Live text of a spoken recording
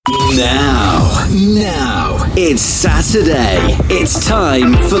Now, it's Saturday. It's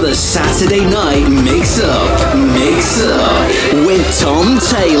time for the Saturday Night MixUp. MixUp with Tom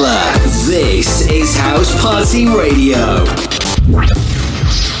Taylor. This is House Party Radio.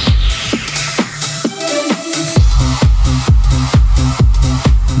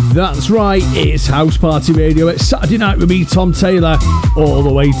 That's right, it's House Party Radio. It's Saturday night with me, Tom Taylor, all the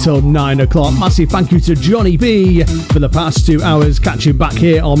way till 9 o'clock. Massive thank you to Johnny B for the past 2 hours, catching back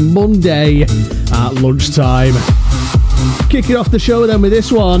here on Monday at lunchtime. Kicking off the show then with this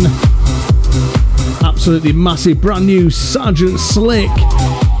one. Absolutely massive, brand new Sergeant Slick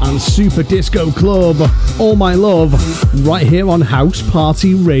and Super Disco Club, All My Love, right here on House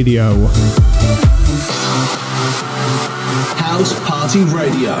Party Radio. House Party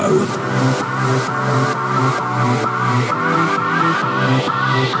Radio.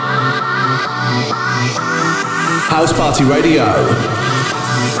 House Party Radio.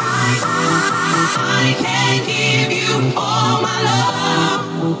 I can't give you all my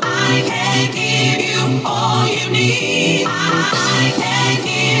love. I can't give you all you need. I can't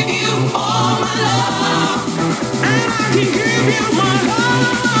give you all my love. And I can give you my love.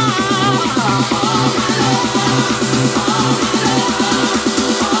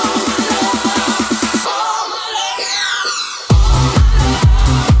 All my love. All my love.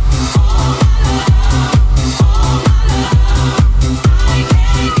 I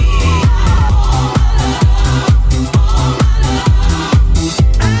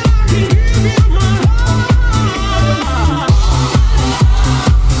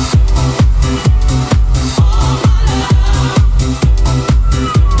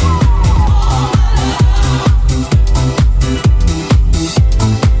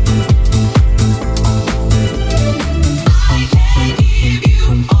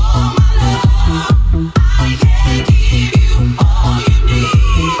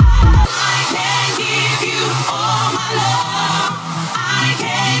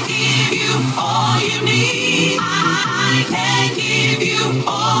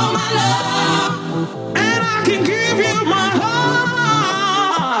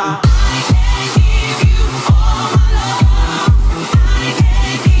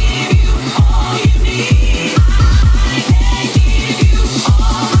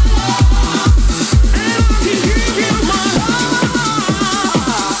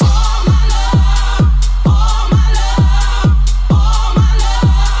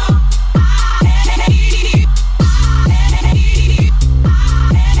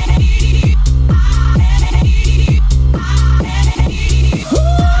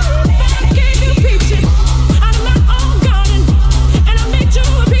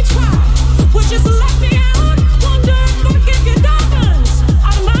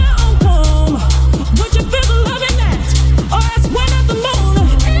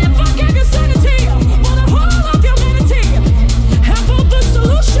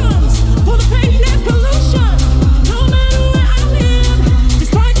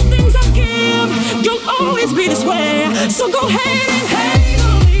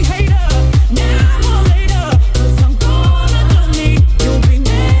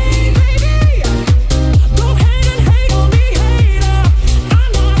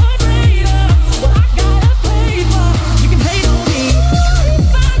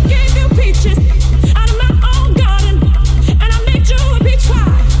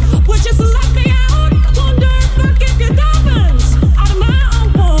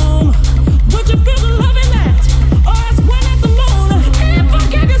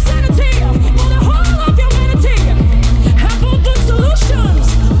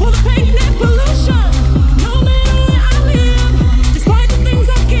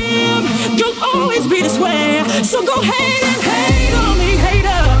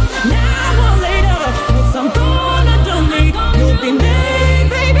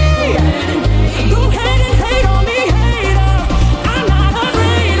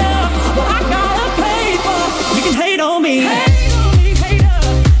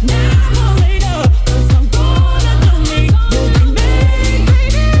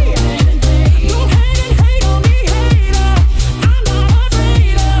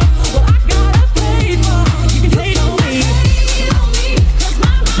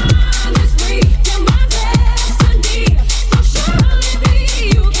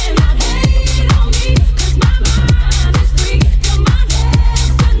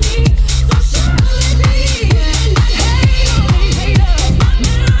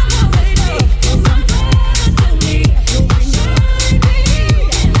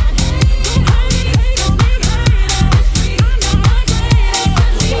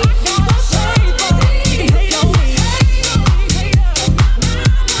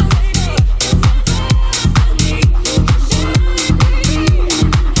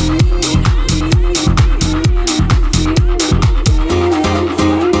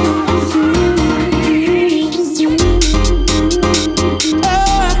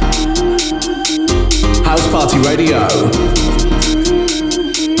Radio.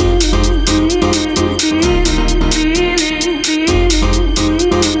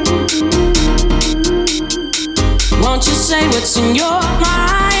 Won't you say what's in your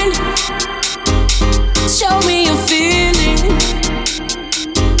mind? Show me your feeling.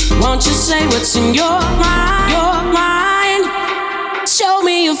 Won't you say what's in your mind? Your mind. Show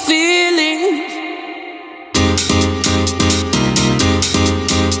me your feeling.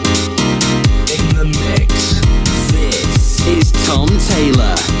 In the mix, this is Tom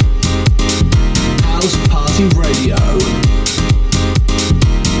Taylor. House Party Radio.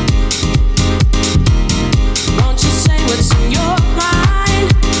 What's in your mind?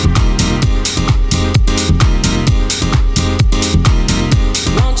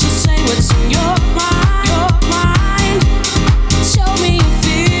 Won't you say what's in your mind? Your mind. Show me your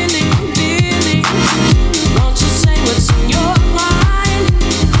feeling, feeling. Won't you say what's in your mind?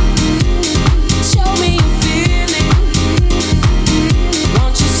 Show me your feeling.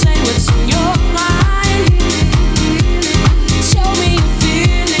 Won't you say what's in your mind? Show me your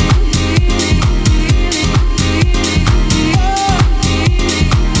feeling.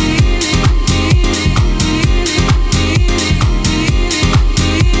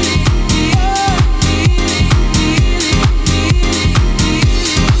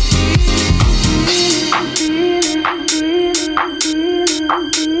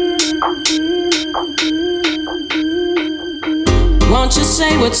 Won't you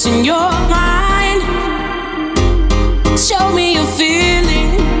say what's in your mind? Show me your feeling.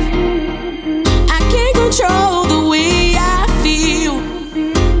 I can't control the way I feel.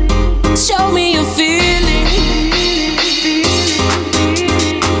 Show me your feeling.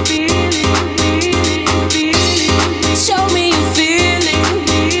 Show me your feeling.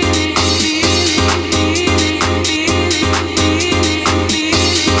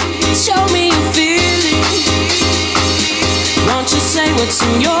 Show me your feeling. Won't you say what's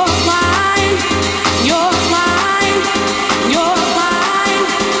in your mind? Your mind. Your mind.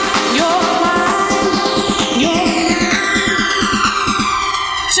 Your mind. Your mind.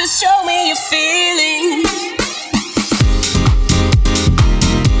 Just show me your feeling.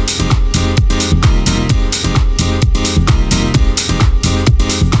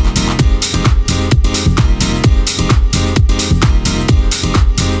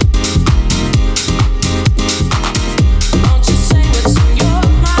 Won't you say what's in your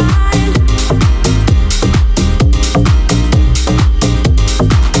mind?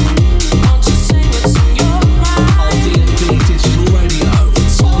 Won't you say what's in your mind? DNB Digital Radio.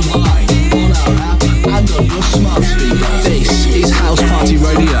 Online, on our app, and on your smart speaker. This is House Party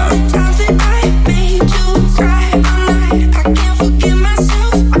Radio. Times that I made you cry all night, I can't forgive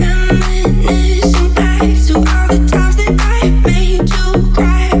myself. Reminiscing back to all the times that I made you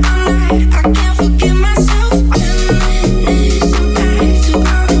cry all night, I can't forgive myself. Reminiscing back to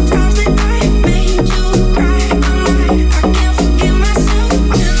all the times that I made you cry all night, I can't forgive myself.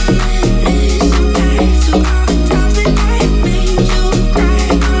 Reminiscing back to all the times that I made you cry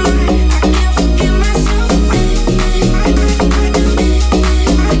all night, I can't forgive myself.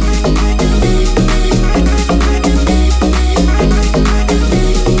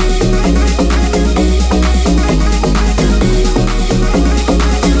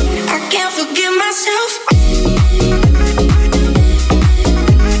 I can't forgive myself.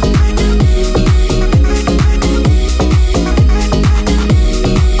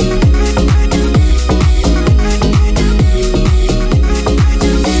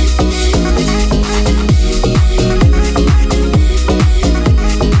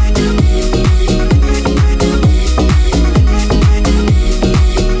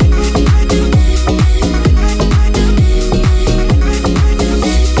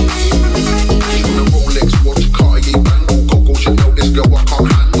 On a Rolex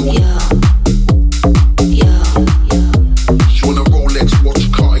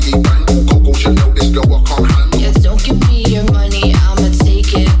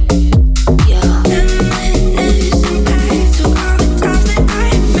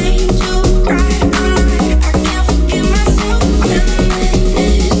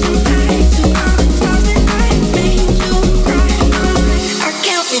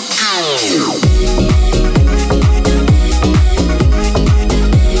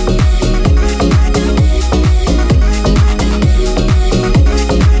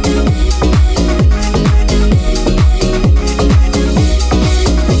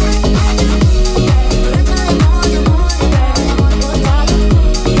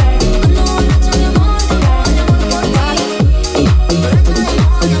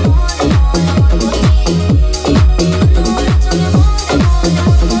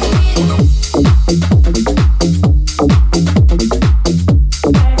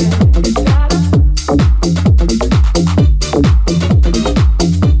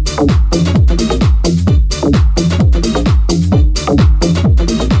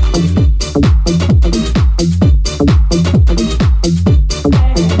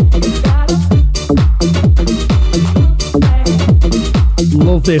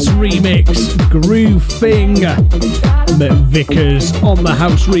Thing. Vickers on the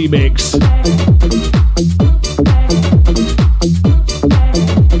house remix.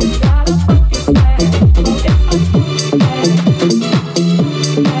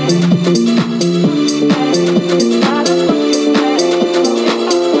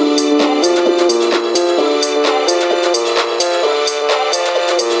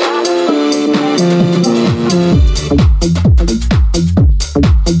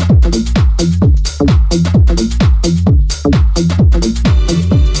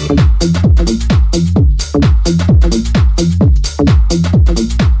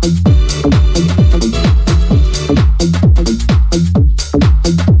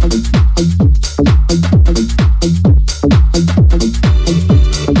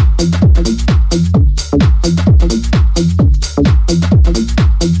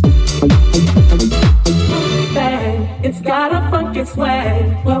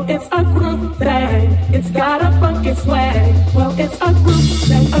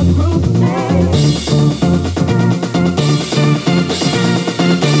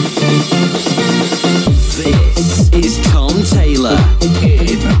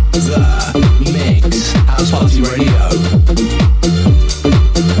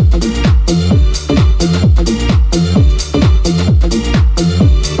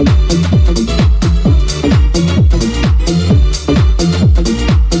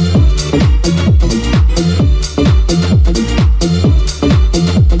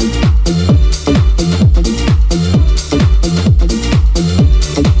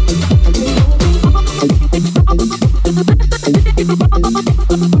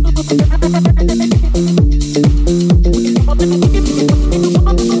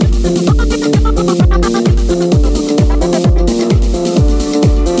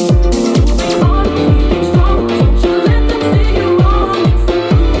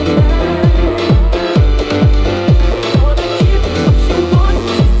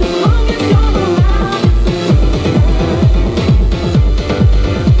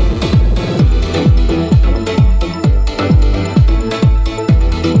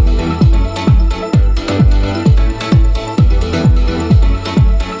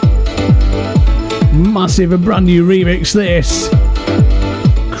 A brand new remix, this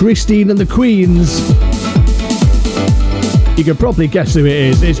Christine and the Queens. You can probably guess who it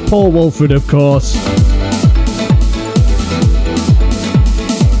is. It's Paul Wolford, of course.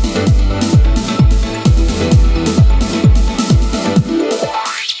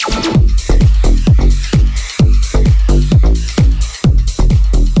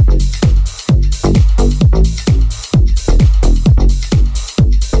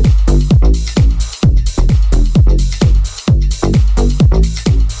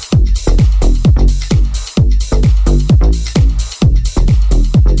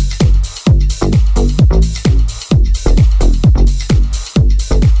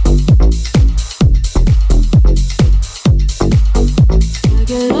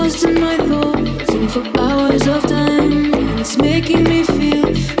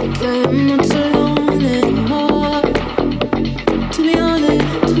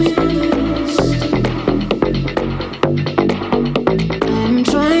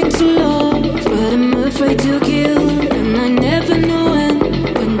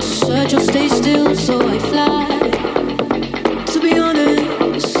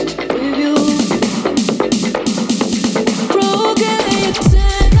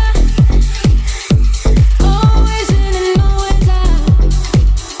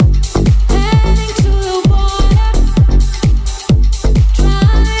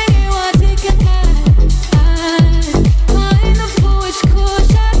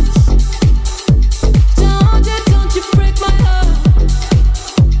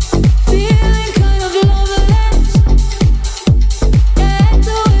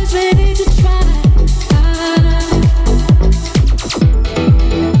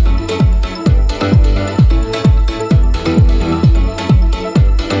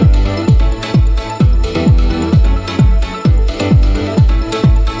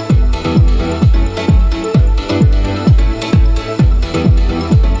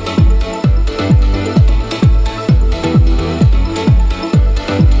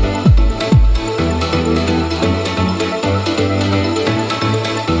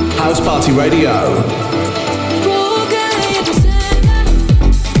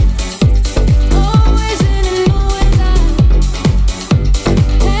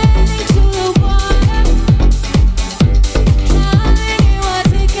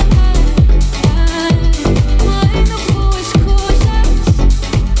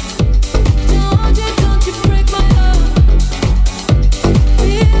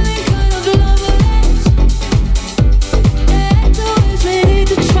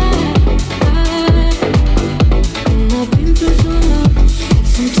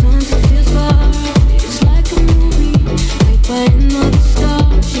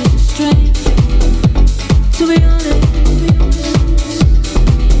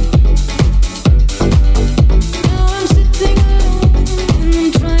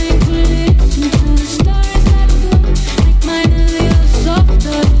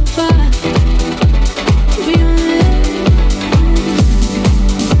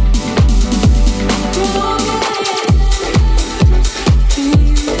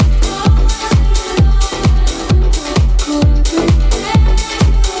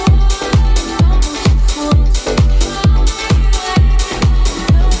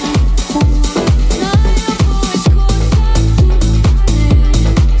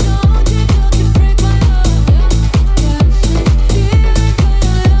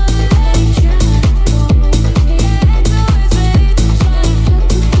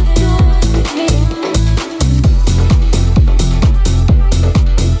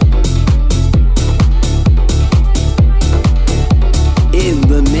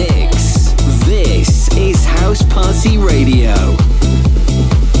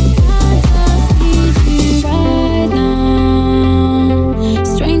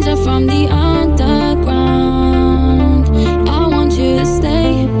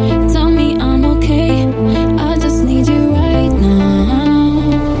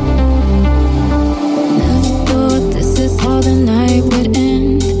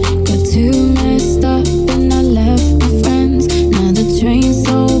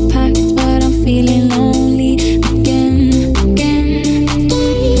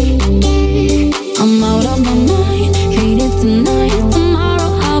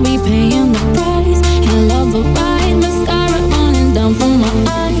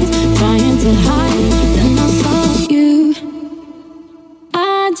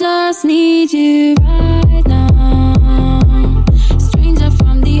 I just need you right now. Stranger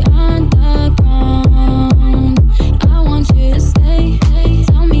from the underground. I want you to stay.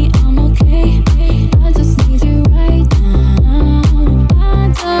 Tell me I'm okay. I just need you right now.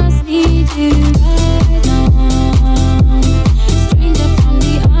 I just need you right now. Stranger from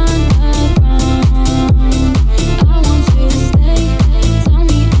the underground. I want you to stay. Tell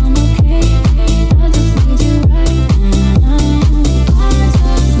me I'm okay. I just need you right now. I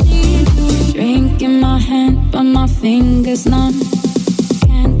just need you. Drink in my hand, but my fingers numb.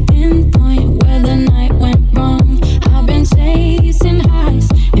 Can't pinpoint where the night went wrong. I've been chasing highs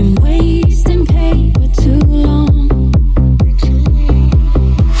and wasting pain for too long.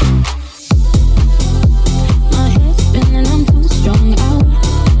 My head's spinning, I'm too strong out.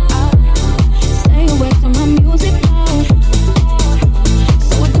 Stay away from my music loud,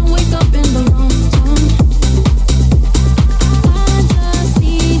 so I don't wake up in the wrong tone. I just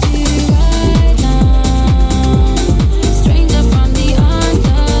need you right now. Stranger from the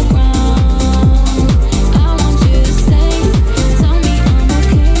underground. I want you to stay. Tell me I'm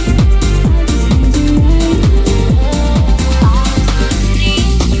okay. I just need you right now.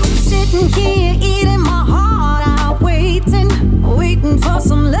 Sitting here eating my heart out, waiting for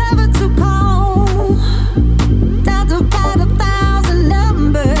some lover to call. Dialed about 1,000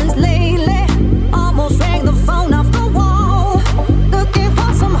 numbers lately. Almost rang the phone off the wall. Looking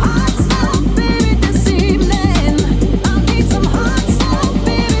for some hot stuff, baby, this evening. I need some hot stuff,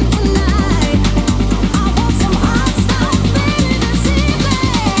 baby, tonight. I want some hot stuff, baby, this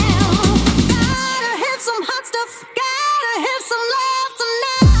evening. Gotta have some hot stuff. Gotta have some love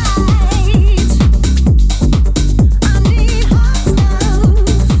tonight. I need hot stuff.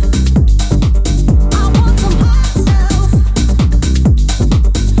 I want some hot stuff.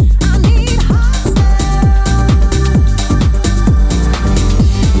 I need hot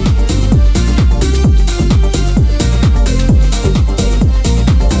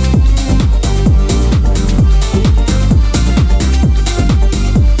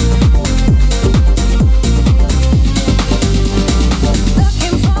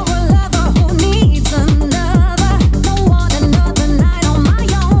Looking for a lover who needs another. Don't want another night on my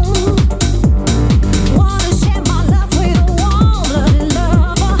own. Wanna share my love with a warm-blooded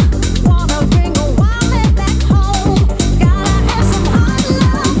lover. Wanna bring a wild back home. Gotta have some hot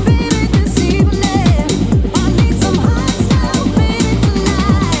love, baby, this evening. I need some hot stuff, baby,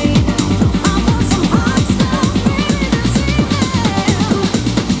 tonight. I want some hot stuff, baby, this evening.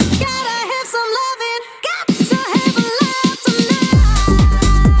 Gotta have some loving. Got to have a love tonight.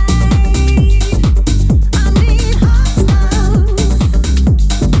 I need hot stuff.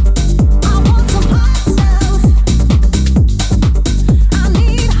 I want some hot stuff. I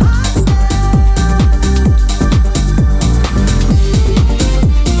need hot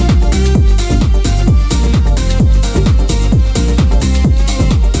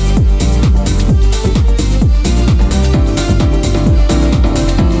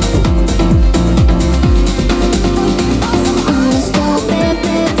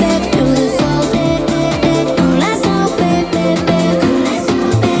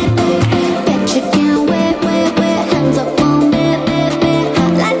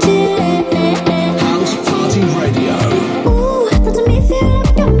House Party Radio. Ooh, touching me, feel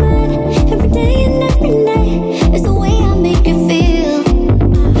like you're mine. Every day and every night. It's the way I make you feel.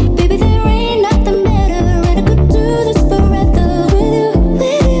 Baby, there ain't nothing better, and I could do this forever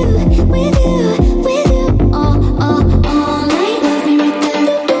with you, with you, with you, all night. Love me right there,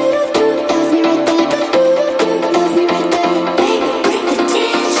 love me right there, love me right there, baby, break the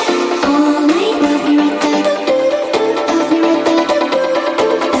tension. All night, love me right there, love me right there,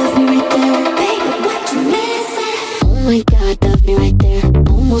 love me right there, baby, what you missing? Oh my God, love me right there,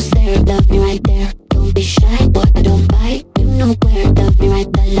 almost there, love me right there. Don't be shy, boy, I don't bite. You know where, love me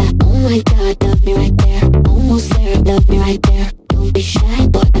right there. Oh my God, love me right there, almost there, love me right there. Don't be shy,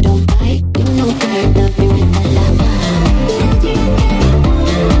 boy, I don't bite. You know where, love me right there.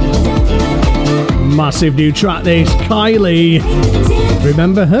 Massive new track this, Kylie.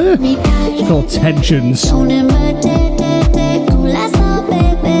 Remember her? It's called Tensions. I'm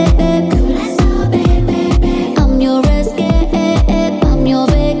your escape, I'm your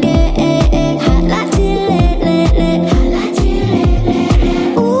vacation. Hot like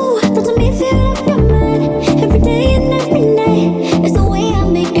ooh, touching me, feel like you're mine. Every day and every night. It's the way I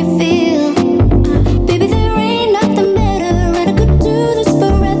make you feel. Baby, there ain't nothing better, and I could do this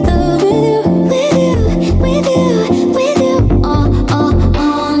forever with you, with you, with you, with you, all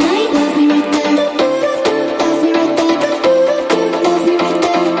night. Love me right there, love me right there.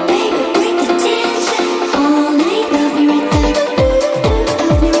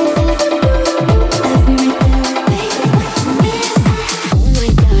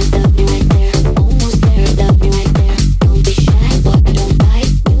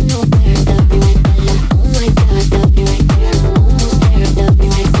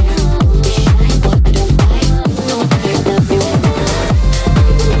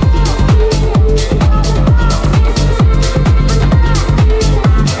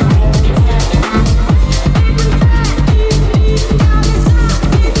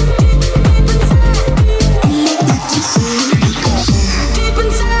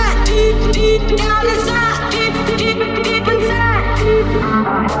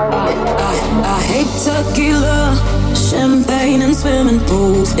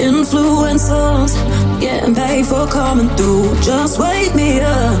 Those influencers getting paid for coming through. Just wake me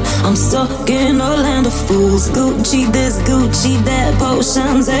up, I'm stuck in a land of fools. Gucci this, Gucci that,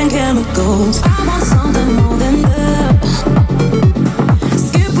 potions and chemicals. I want something more than that.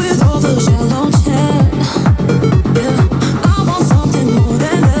 Skip with all the shallow chat. Yeah, I want something more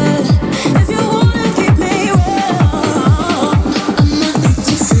than that. If you wanna keep me warm, I'ma need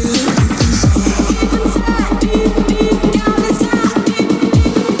to feel it deep inside, deep down inside, deep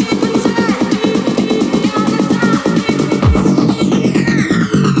inside, deep down inside.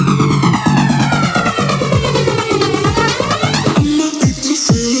 I'ma need to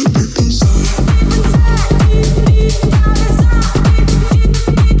feel it deep inside.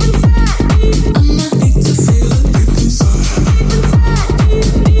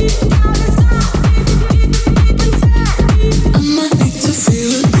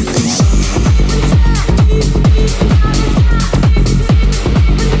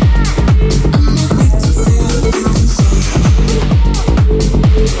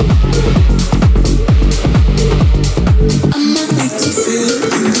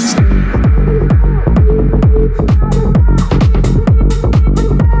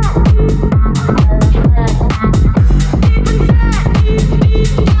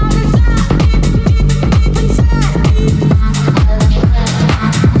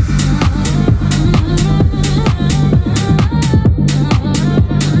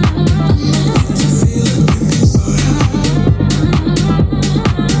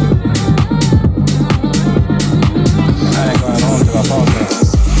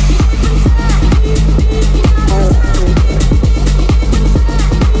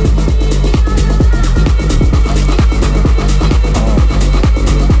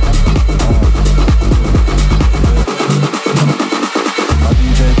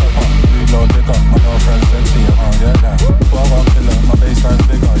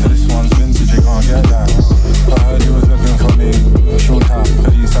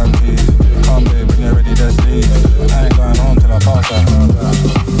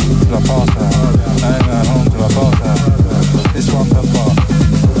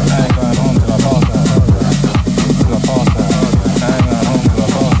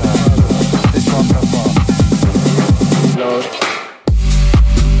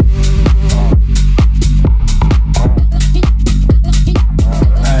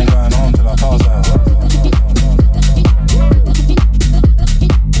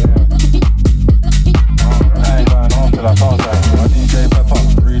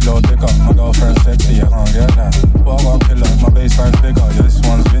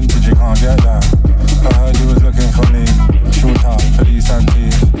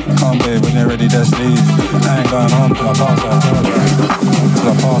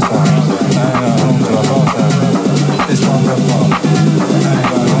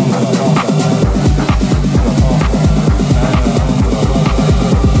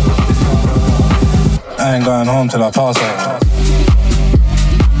 I ain't going home till I pass out.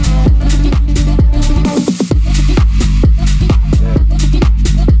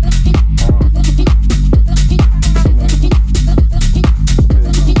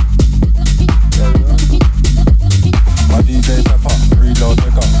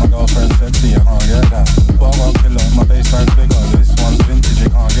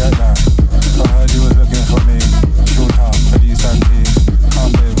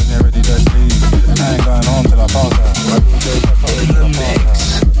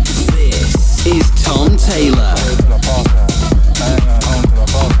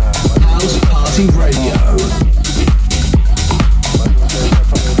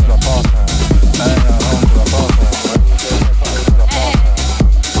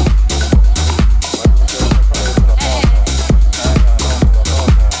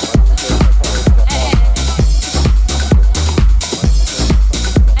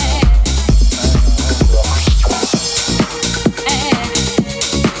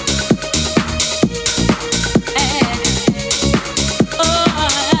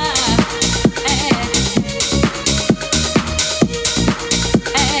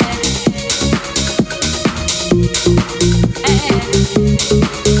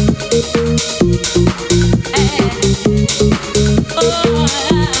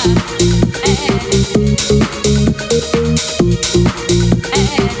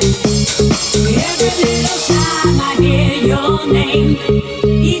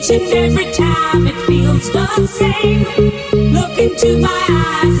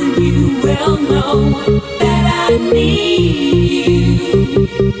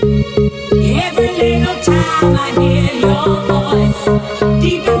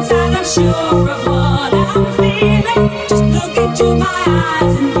 Deep inside, I'm sure of what I'm feeling. Just look into my eyes.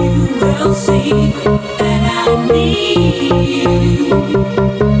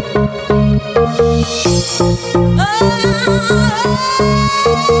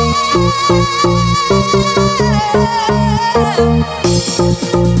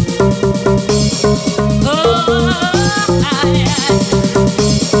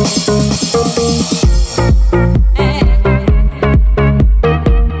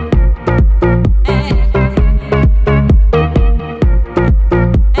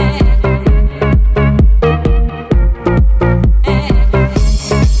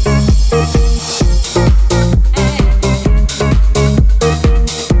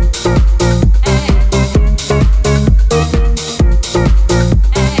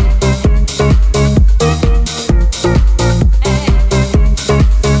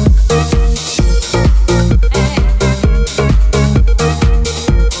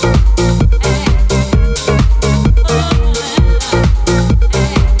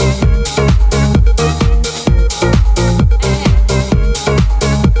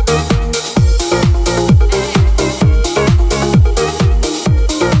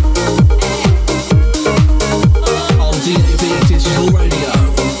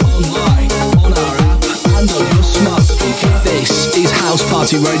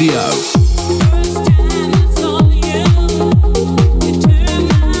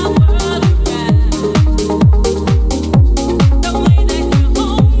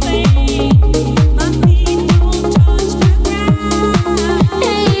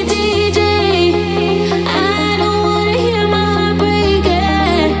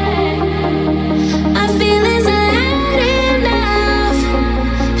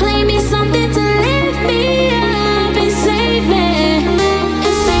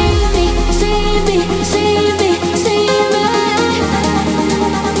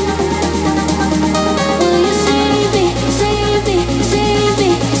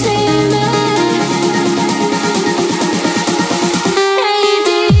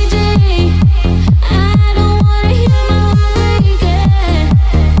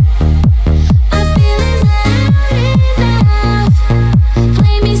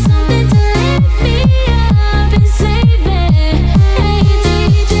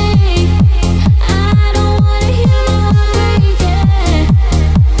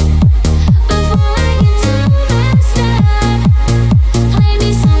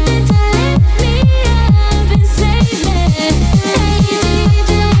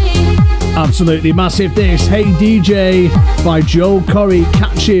 Absolutely massive this. Hey DJ by Joe Corey.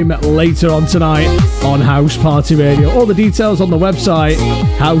 Catch him later on tonight on House Party Radio. All the details on the website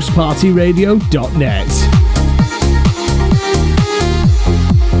housepartyradio.net.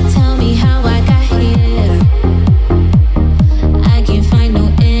 Tell me how I got here. I can't find no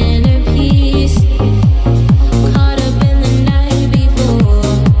inner peace. Caught up in the night before,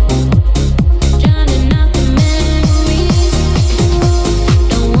 drowning out the memories.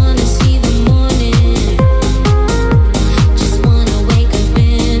 Don't wanna see the morning, just wanna wake up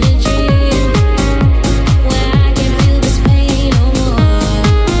in a dream where I can feel this pain no more.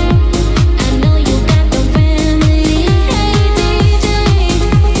 I know you got the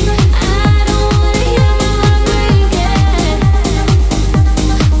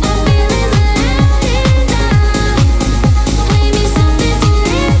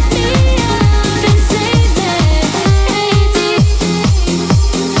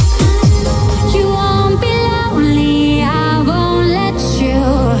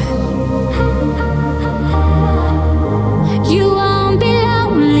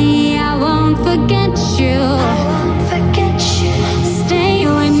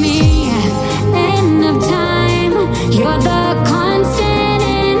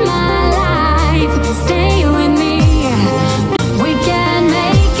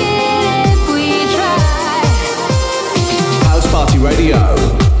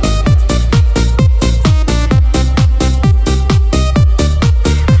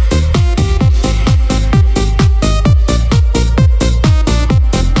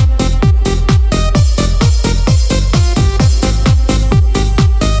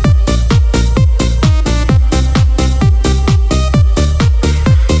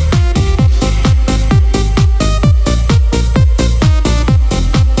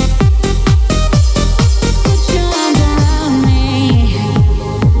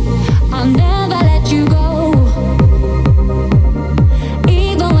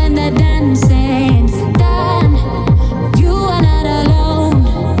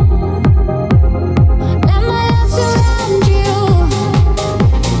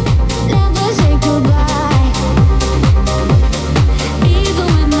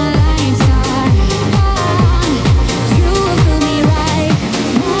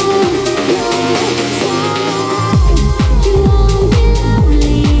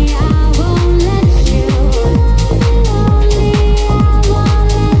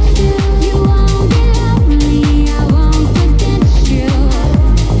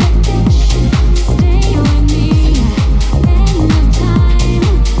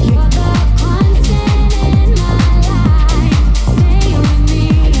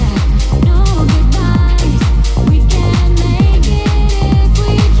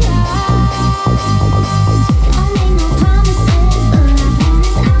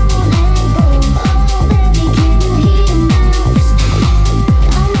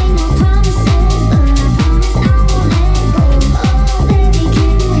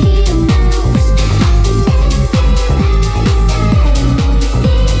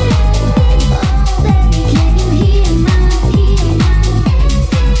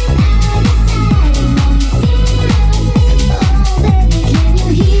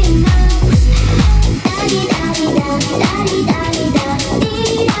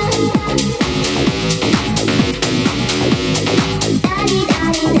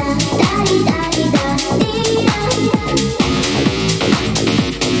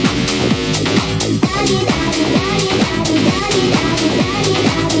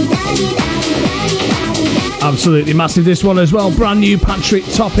Absolutely massive, this one as well. Brand new Patrick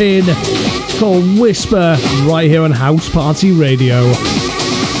Topping. It's called Whisper, right here on House Party Radio.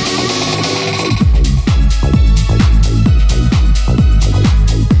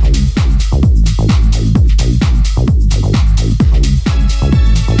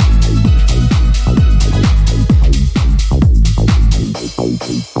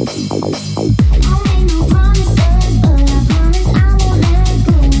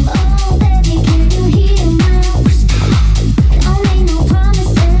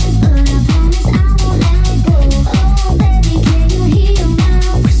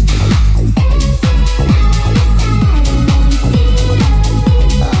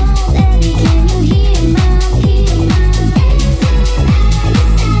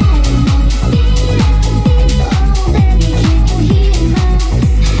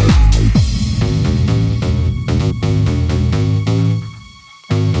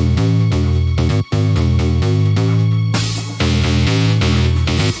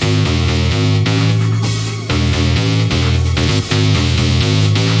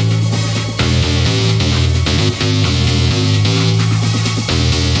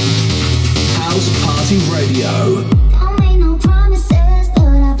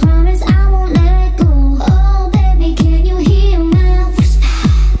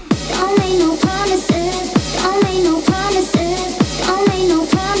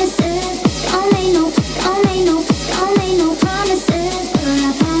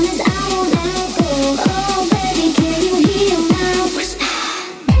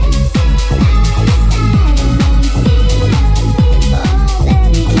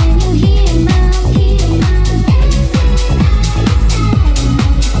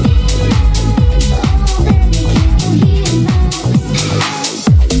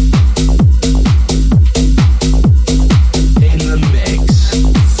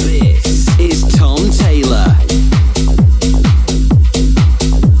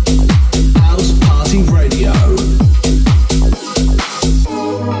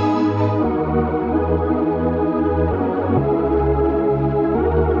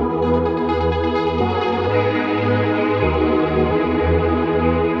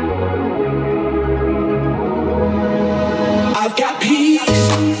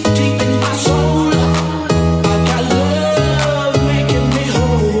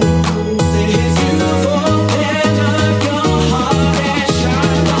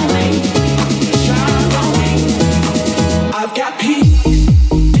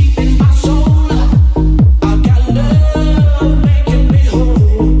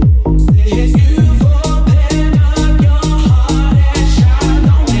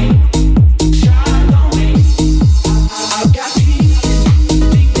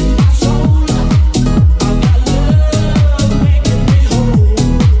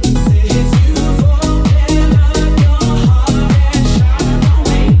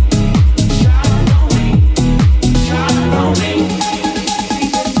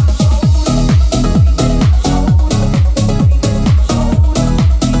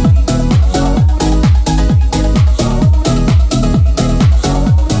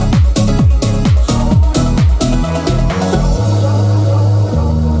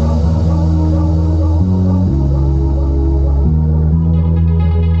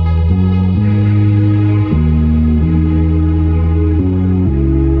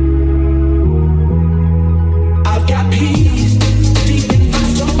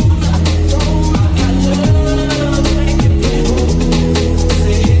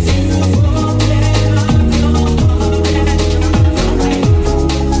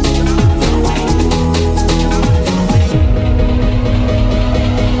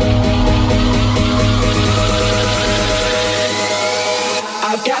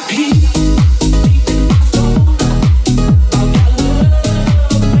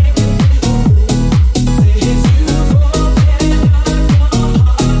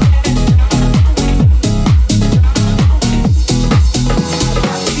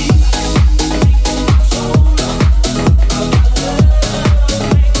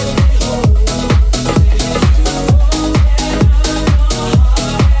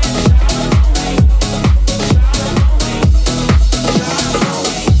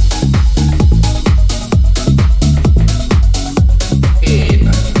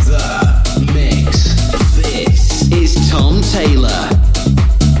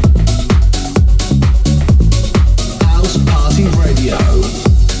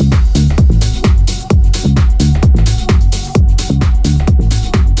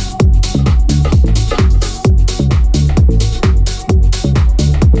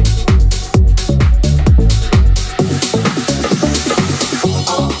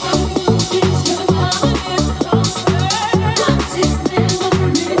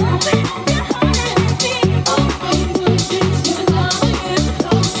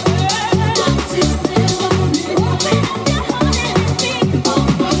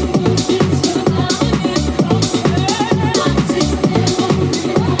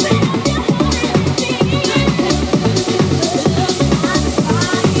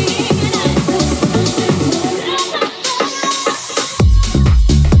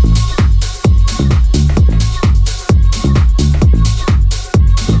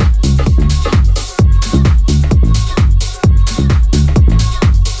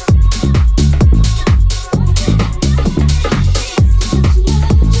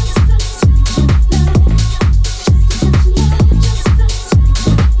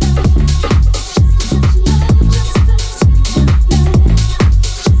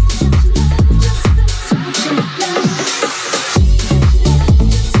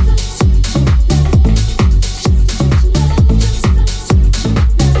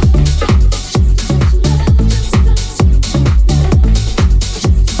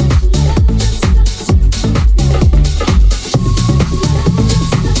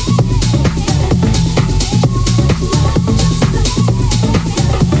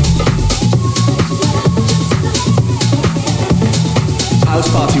 House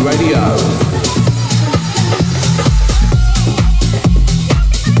Party Radio.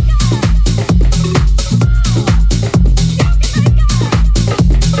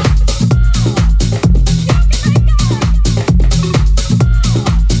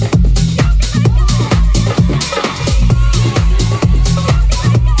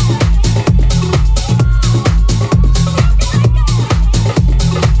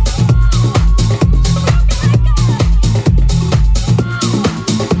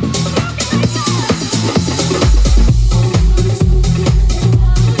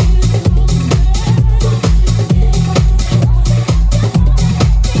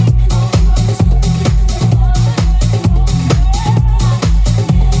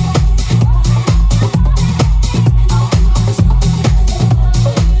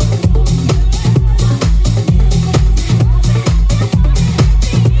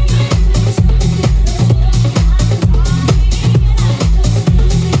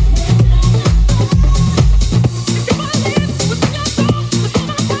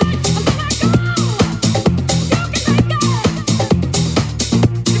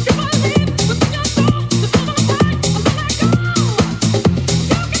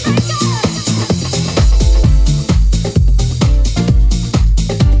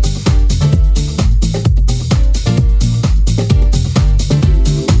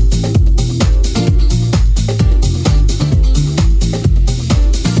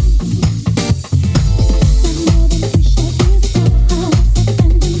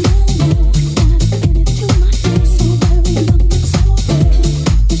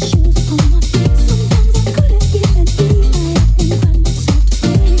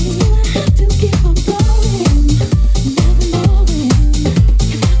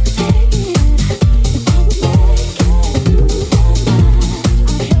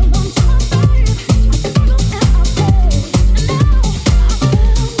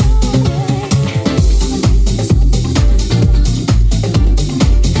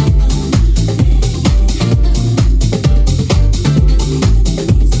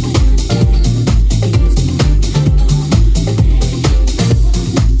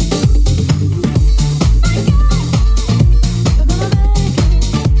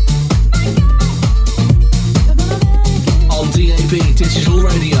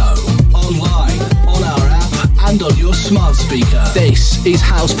 Is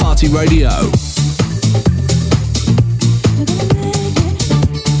House Party Radio.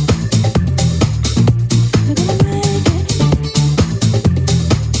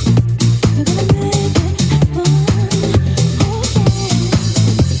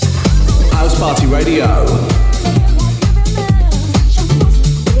 House Party Radio.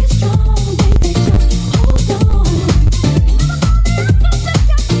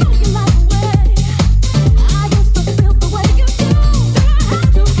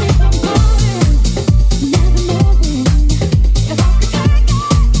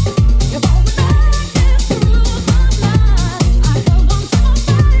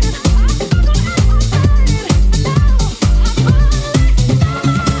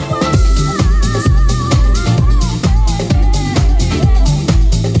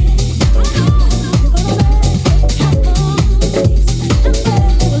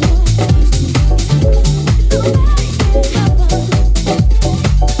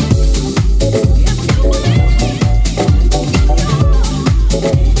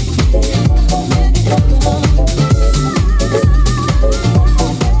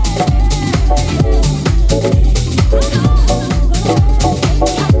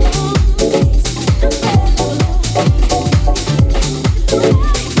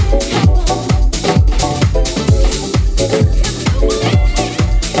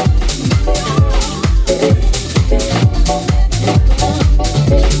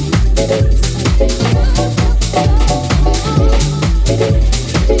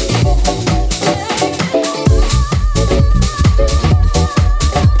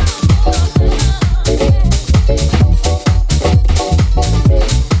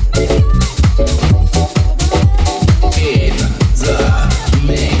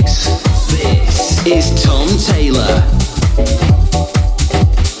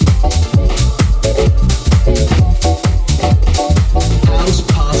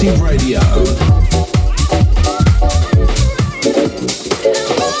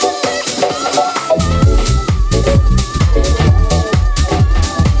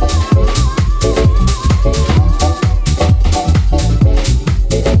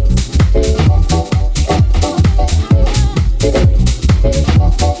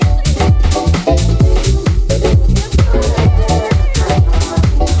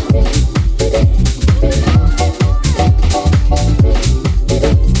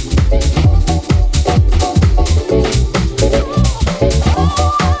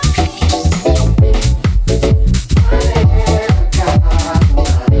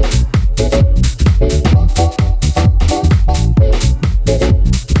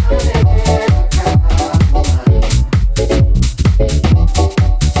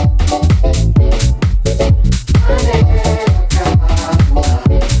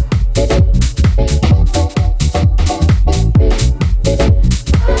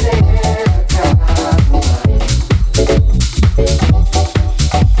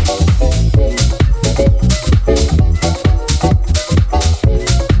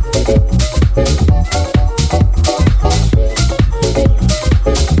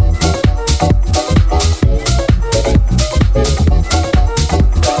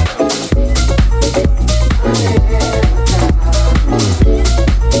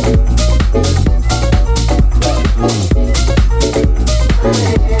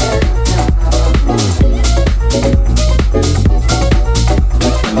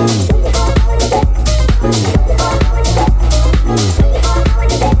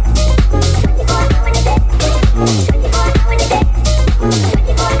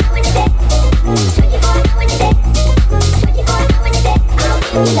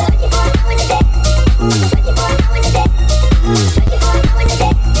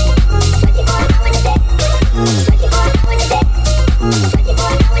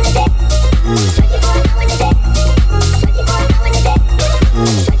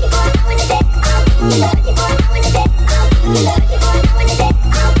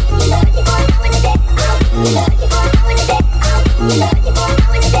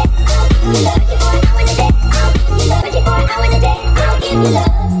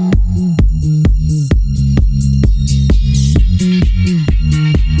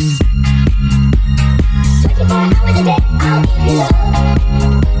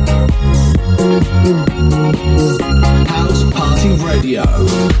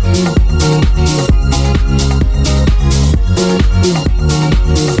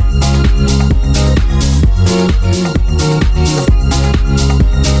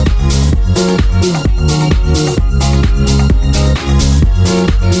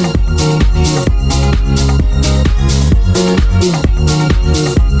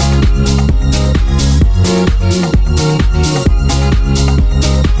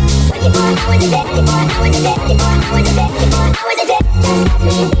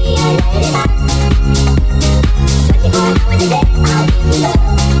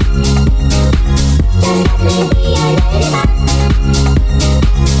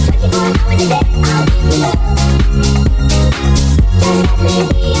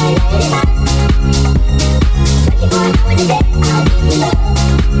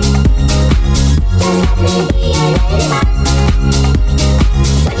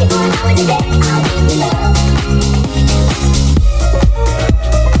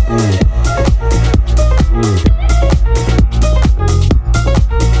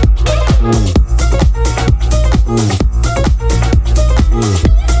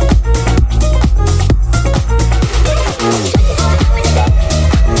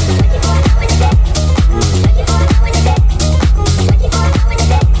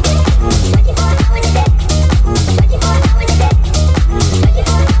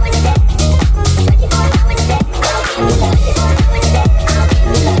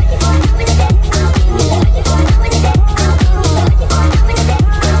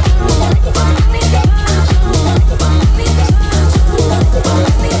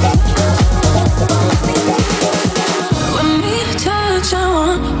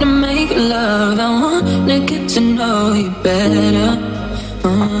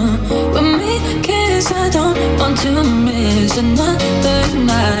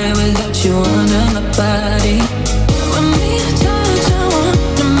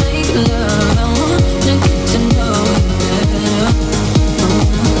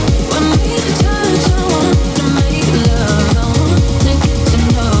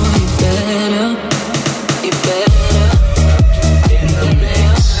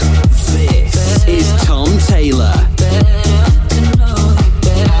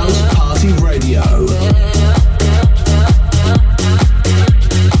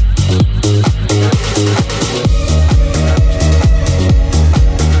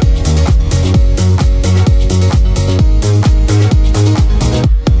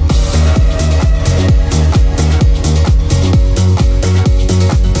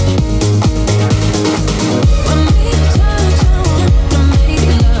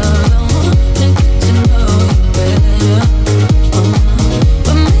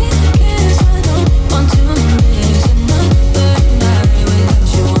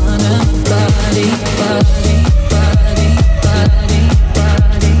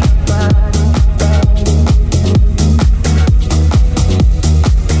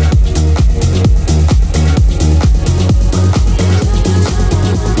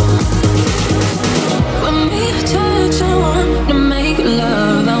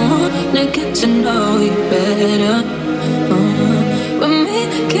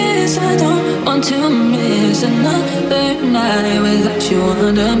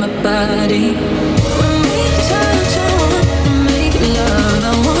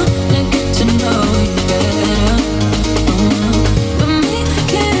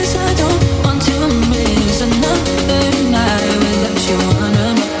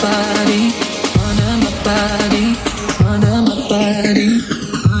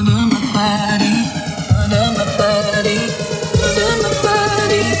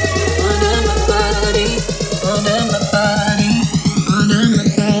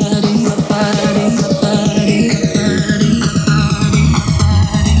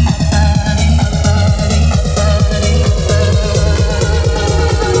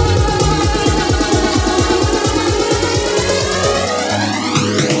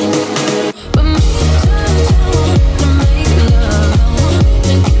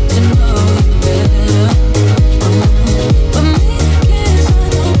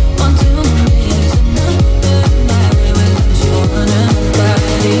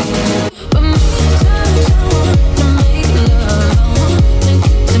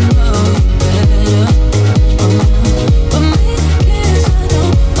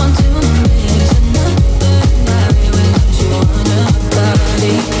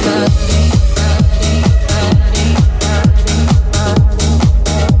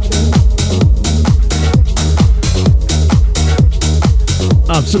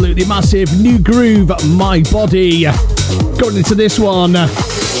 Absolutely massive new groove, My Body. Going into this one,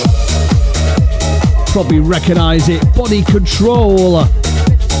 probably recognise it, Body Control.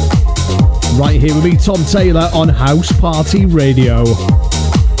 Right here with me, Tom Taylor, on House Party Radio.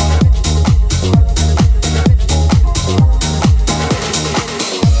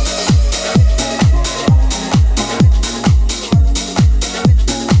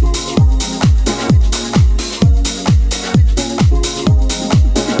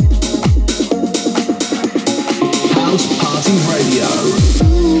 House Party Radio.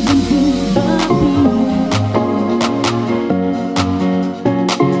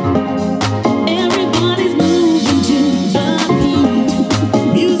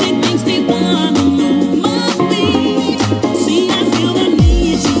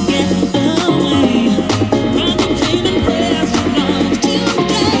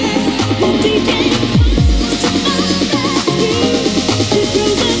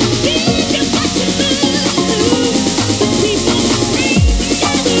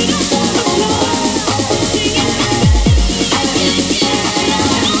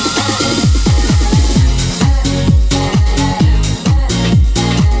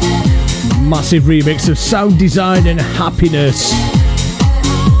 Massive remix of Sound Design and Happiness.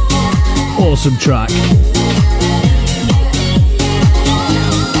 Awesome track.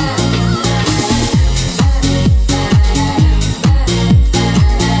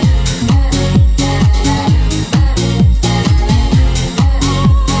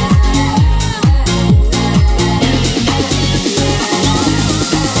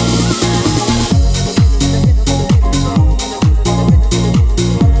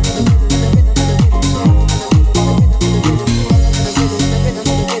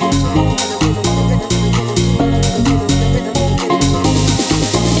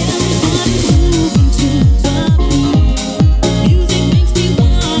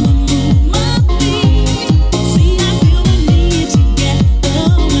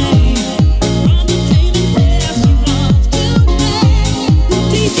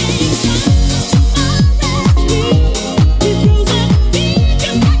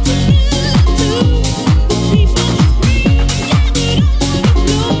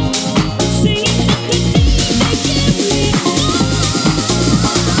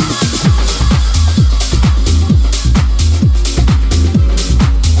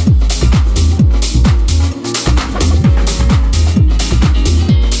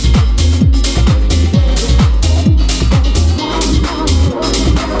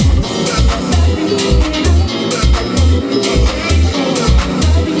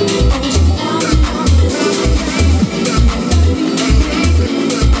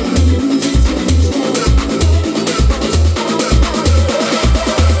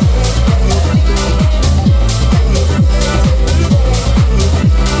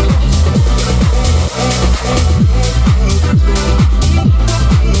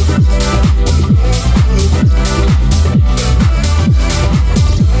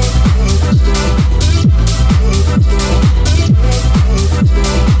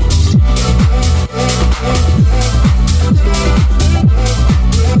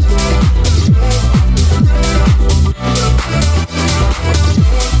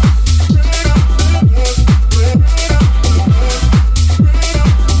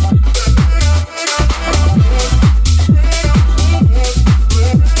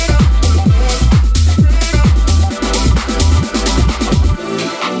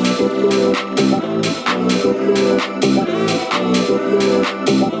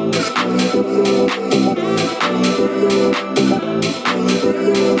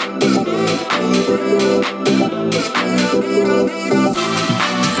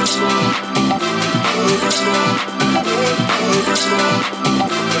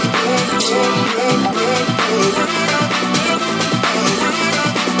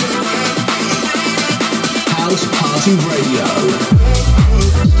 House Party Radio.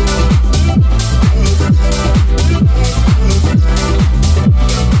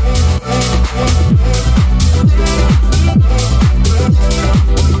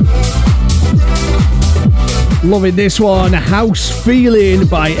 Loving this one, House Feeling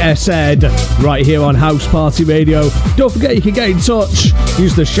by S.Ed, right here on House Party Radio. Don't forget you can get in touch,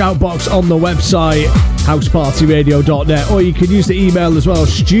 use the shout box on the website, housepartyradio.net, or you can use the email as well,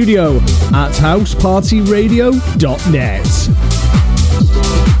 studio@housepartyradio.net.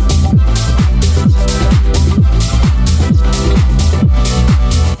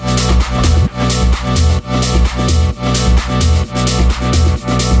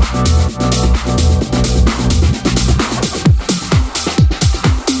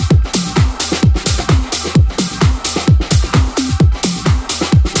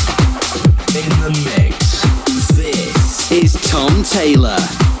 Taylor.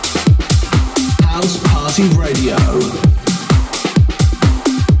 House Party Radio.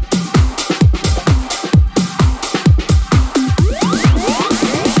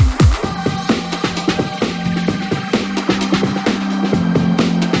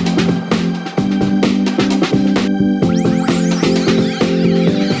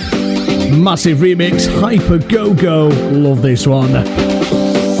 Massive remix, Hyper Go-Go. Love this one.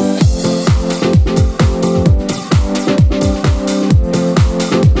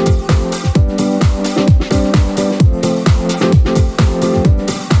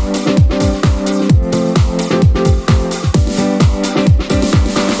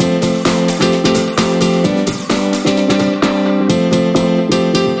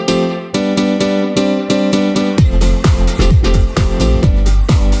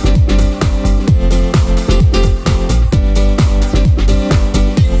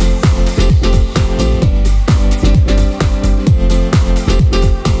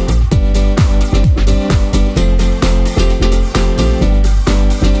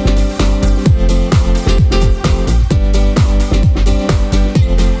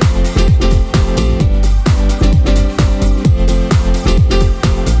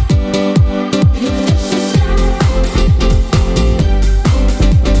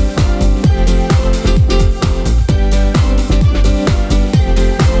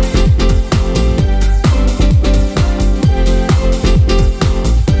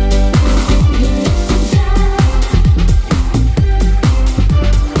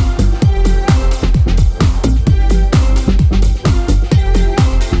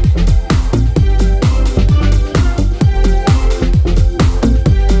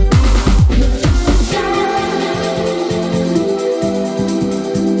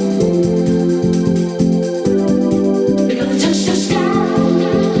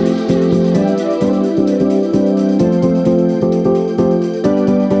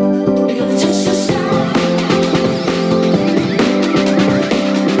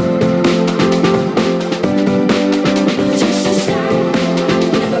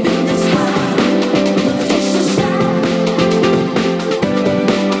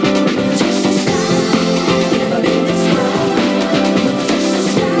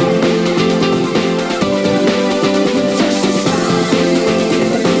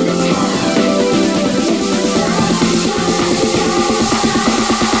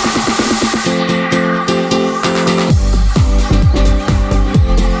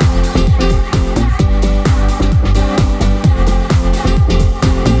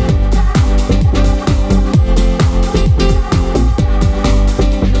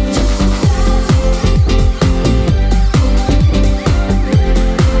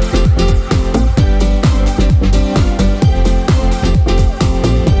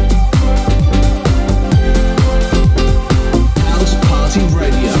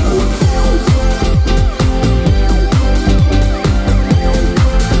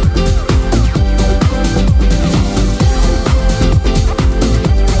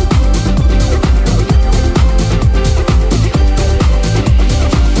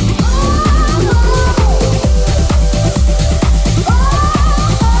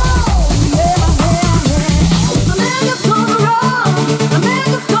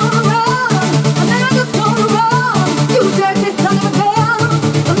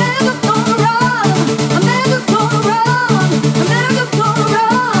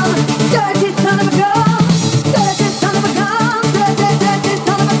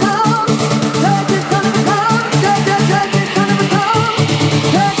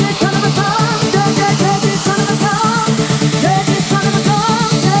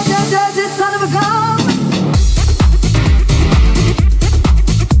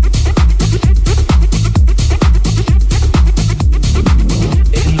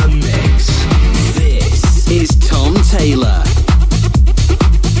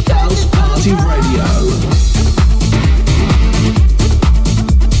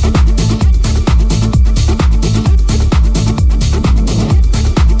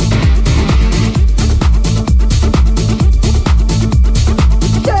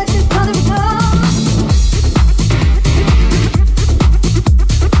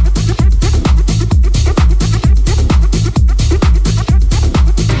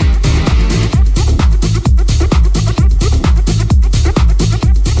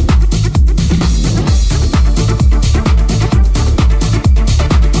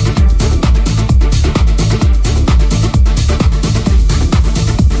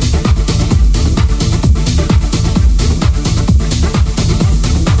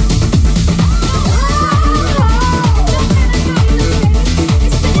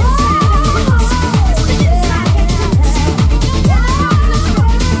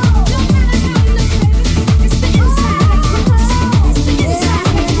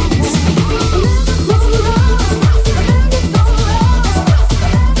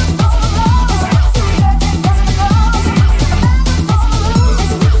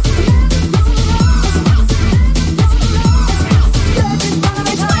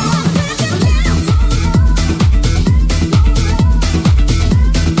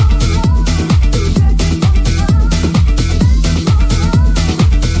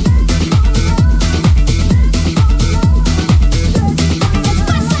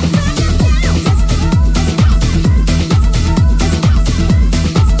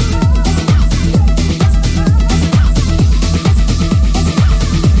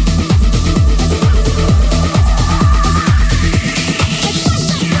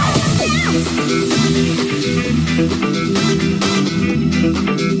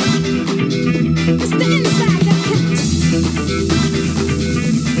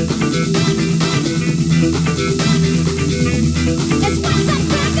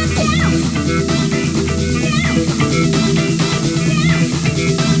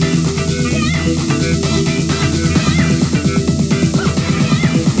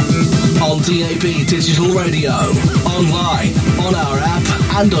 on DAB digital radio, online, on our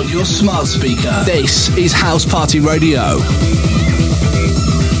app, and on your smart speaker. This is House Party Radio.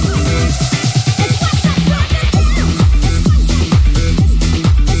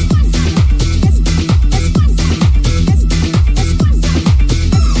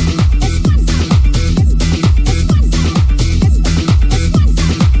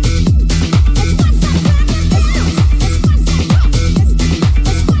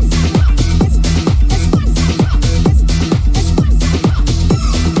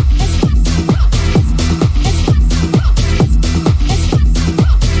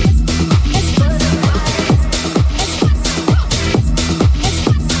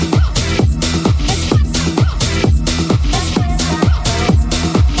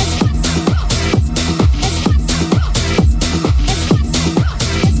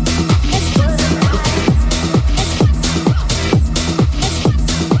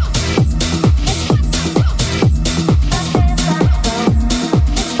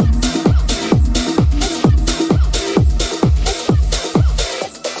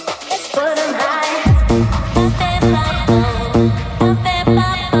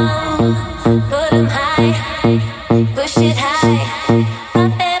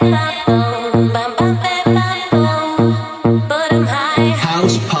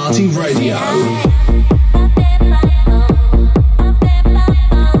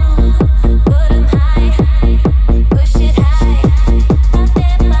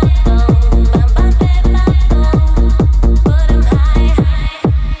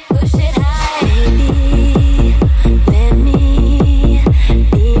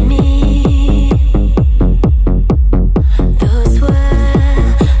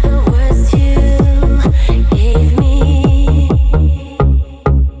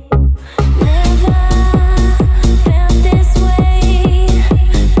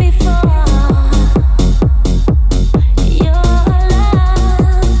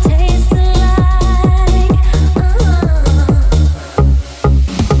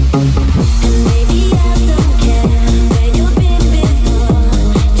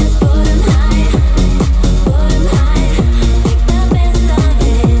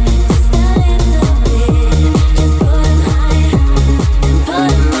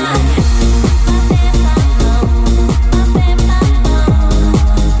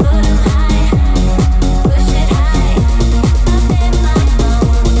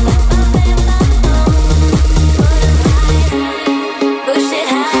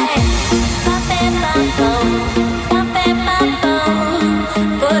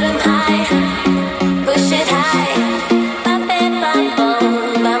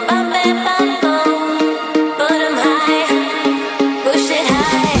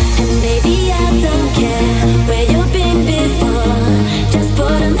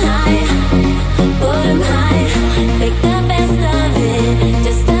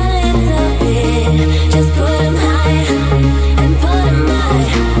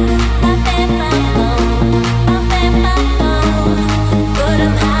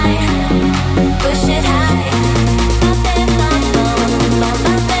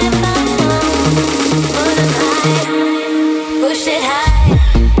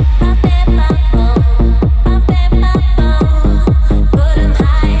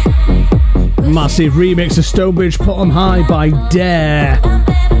 Massive remix of Stonebridge Put 'Em High by Dare.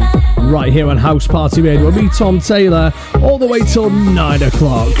 Right here on House Party Radio. Me, Tom Taylor, all the way till 9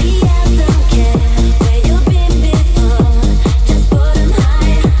 o'clock.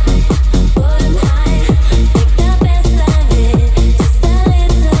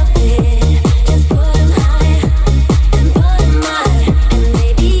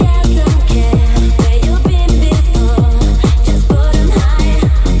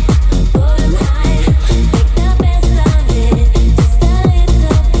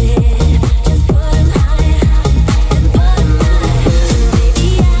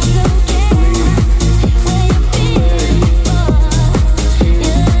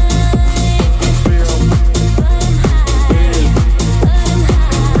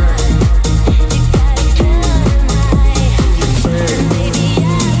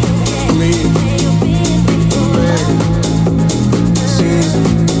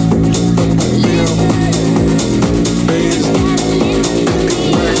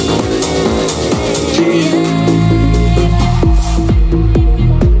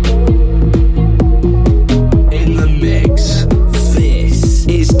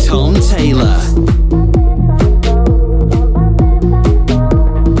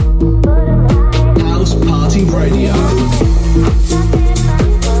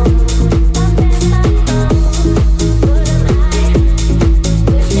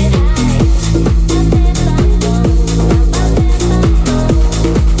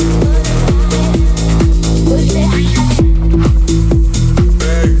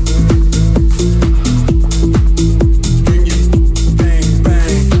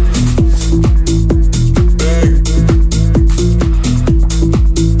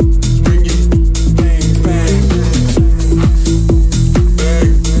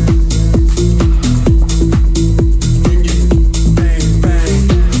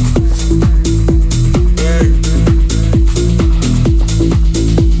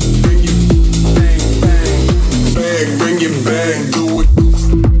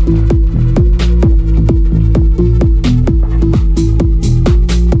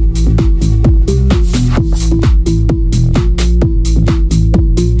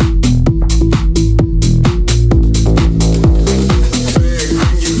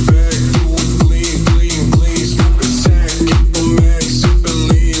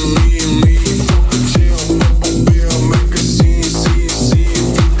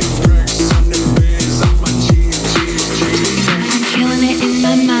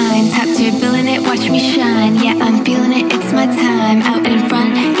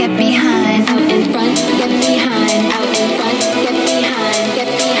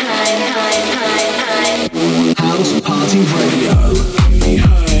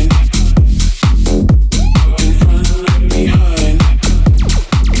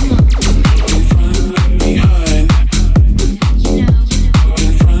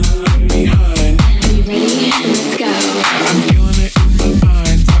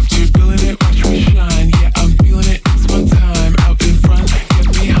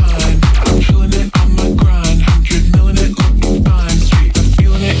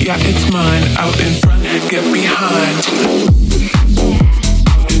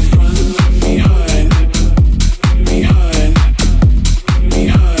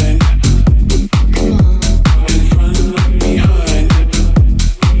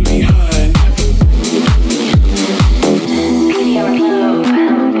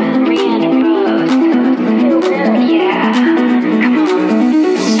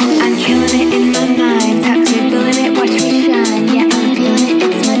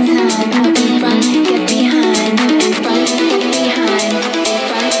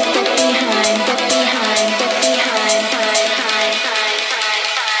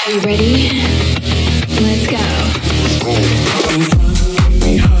 Are you ready? Let's go. In front,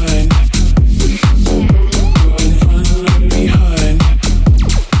 behind. In front, behind.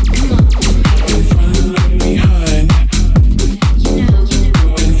 Come on. In front, behind. You know.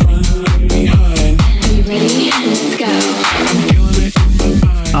 In front, behind. Are you ready? Let's go. Feeling it in my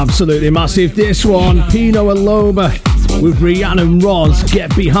mind. Absolutely massive. This one, Pino and Loba with Rhiannon Roz,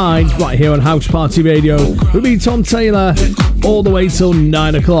 Get Behind, right here on House Party Radio. With me, Tom Taylor, all the way till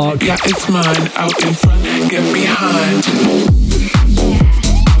 9 o'clock. Yeah, it's mine. Out in front, get behind. In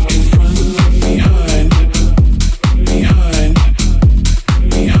front, behind. Behind.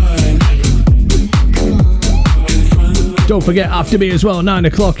 Behind. In front, Don't forget, after me as well, 9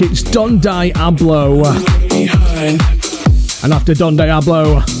 o'clock, it's Don Diablo. behind. And after Don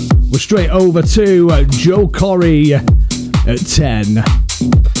Diablo, we're straight over to Joe Corey at 10. In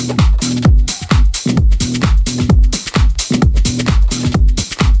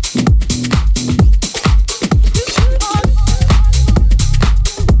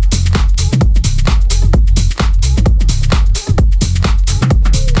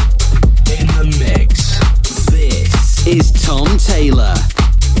the mix. This is Tom Taylor.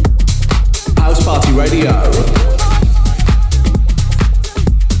 House Party Radio.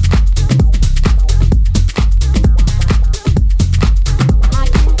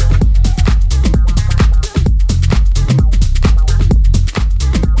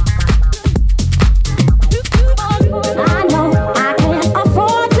 I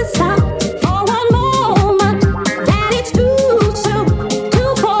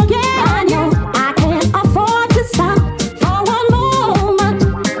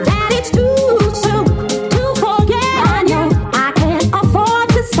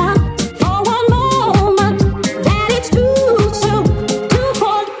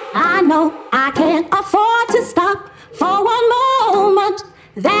know I can't afford to stop for one moment.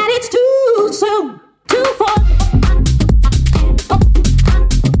 That it's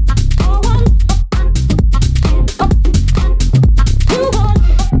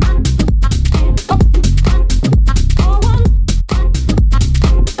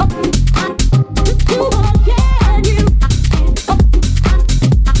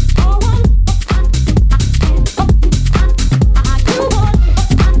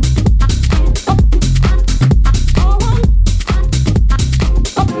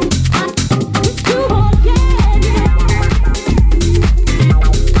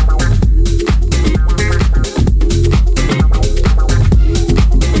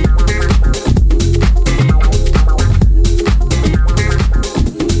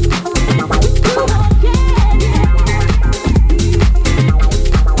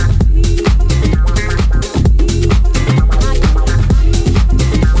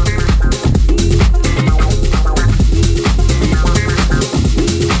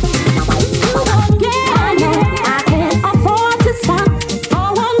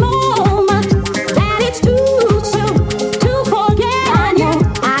too soon to forget. I know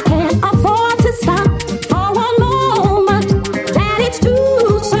I can't afford to stop for one moment. That it's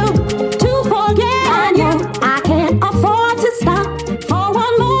too soon to forget. I know I can't afford to stop for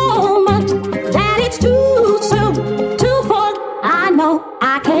one moment. That it's too soon to forget. I know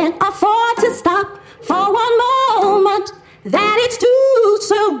I can't afford to stop for one moment. That it's too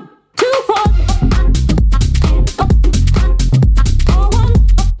soon to forget.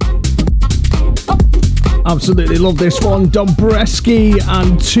 Absolutely love this one. Dombreski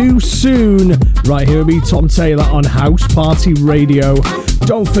and Too Soon. Right here with me, Tom Taylor on House Party Radio.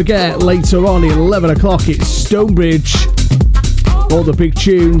 Don't forget, later on, 11 o'clock, it's Stonebridge. All the big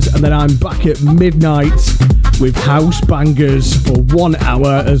tunes. And then I'm back at midnight with House Bangers for 1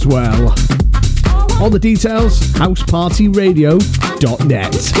 hour as well. All the details,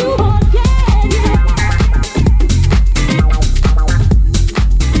 housepartyradio.net.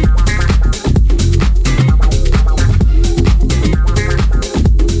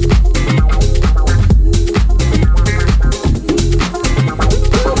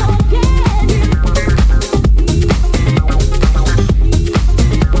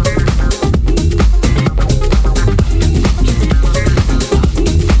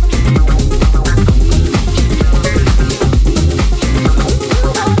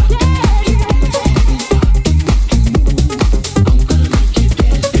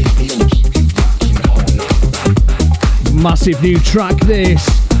 Massive new track this,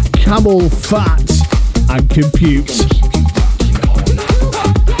 Camel Fat and Compute.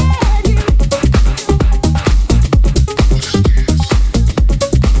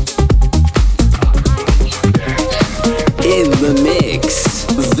 In the mix,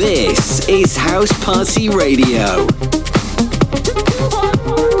 this is House Party Radio.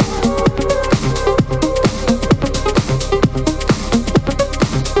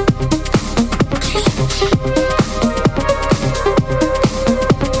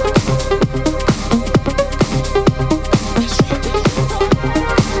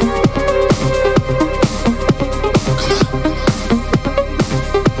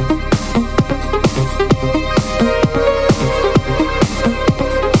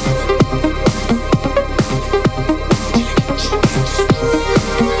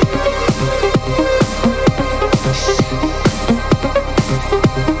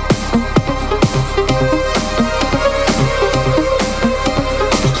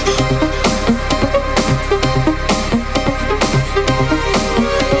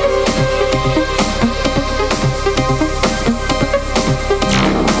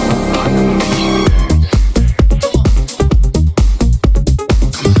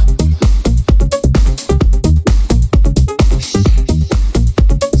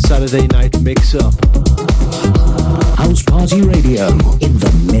 Saturday night mix-up. House Party Radio in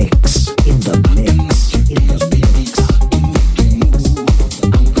the mix, in the mix, in the mix.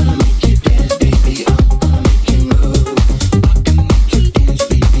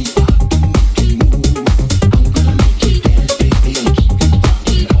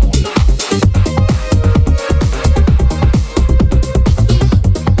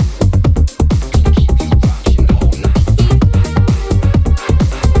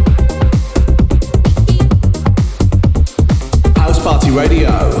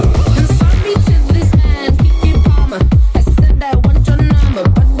 Radio.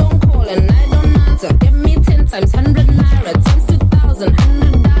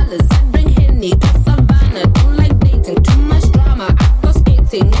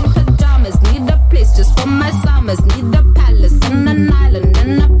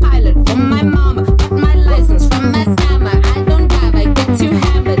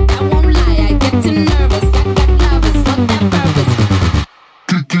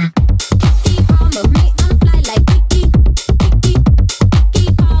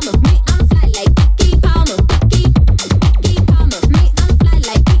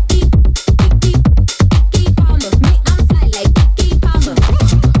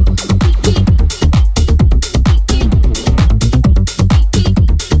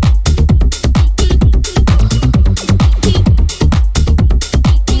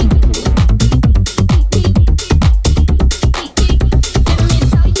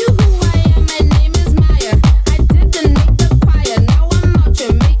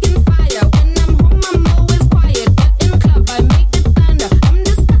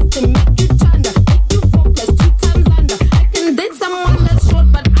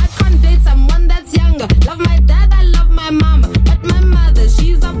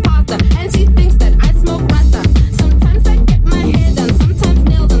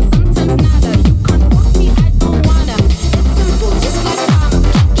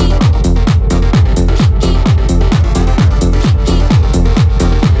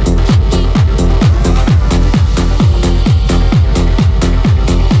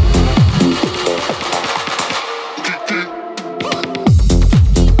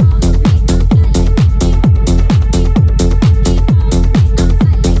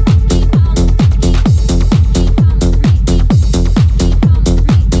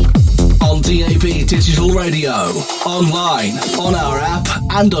 Radio, online, on our app,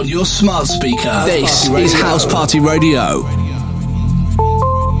 and on your smart speaker. This is House Party Radio.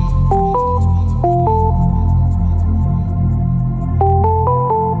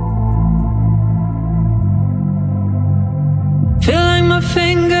 Feel like my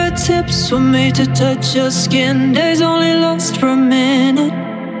fingertips were made to touch your skin. Days only last for a minute.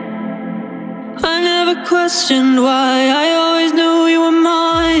 I never questioned why, I always knew you were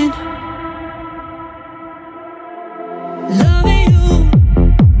mine.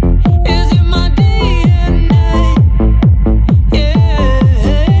 Is it my DNA?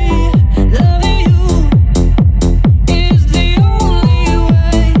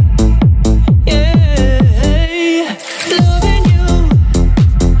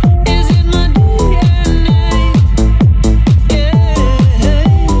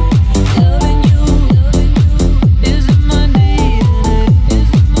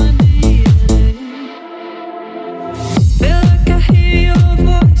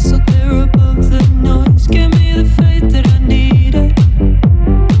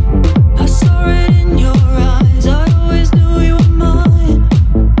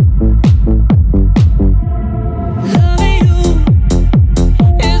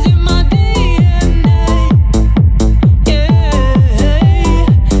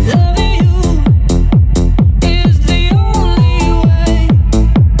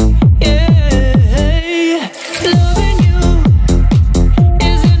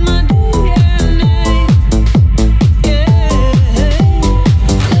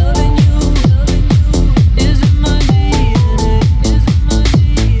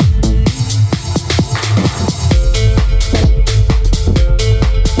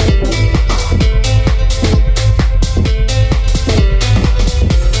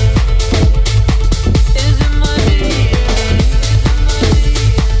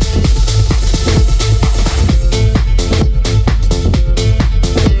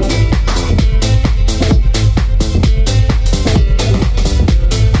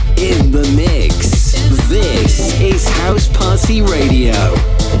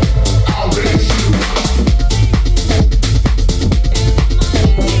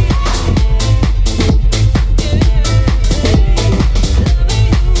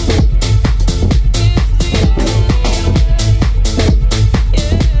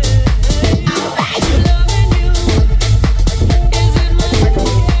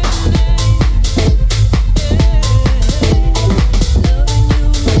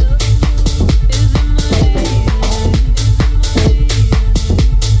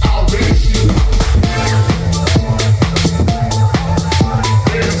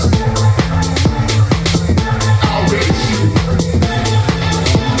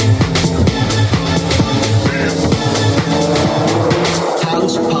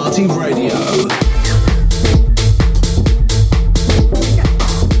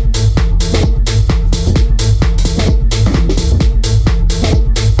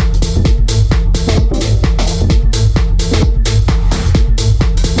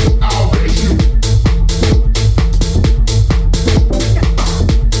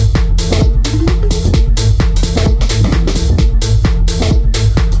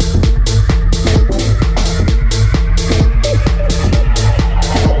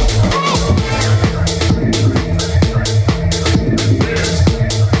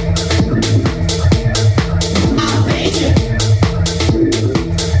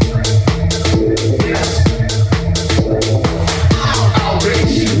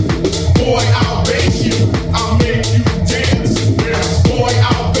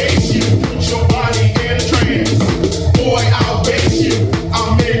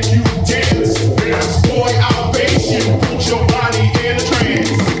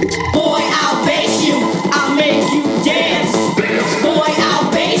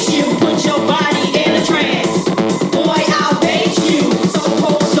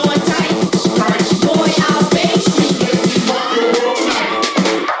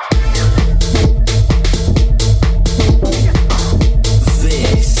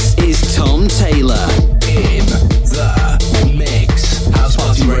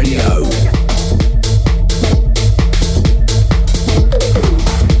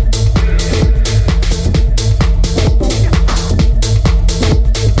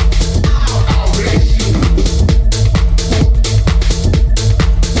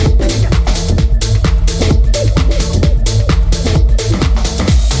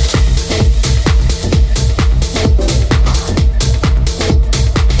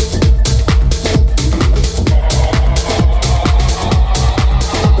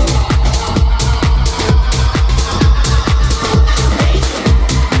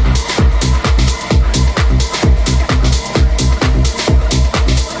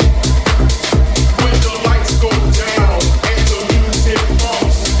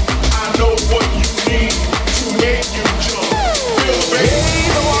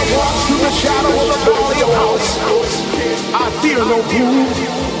 groove.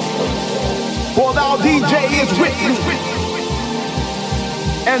 For thou DJ is with me,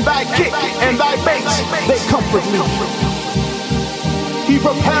 and thy kick and thy bass, they comfort me. He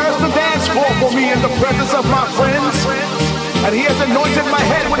prepares the dance floor for me in the presence of my friends, and he has anointed my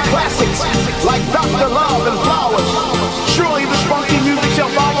head with classics like Dr. Love and Flowers. Surely this funky music shall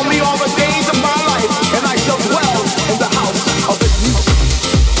follow me all the days of my life, and I shall dwell in the house of this music.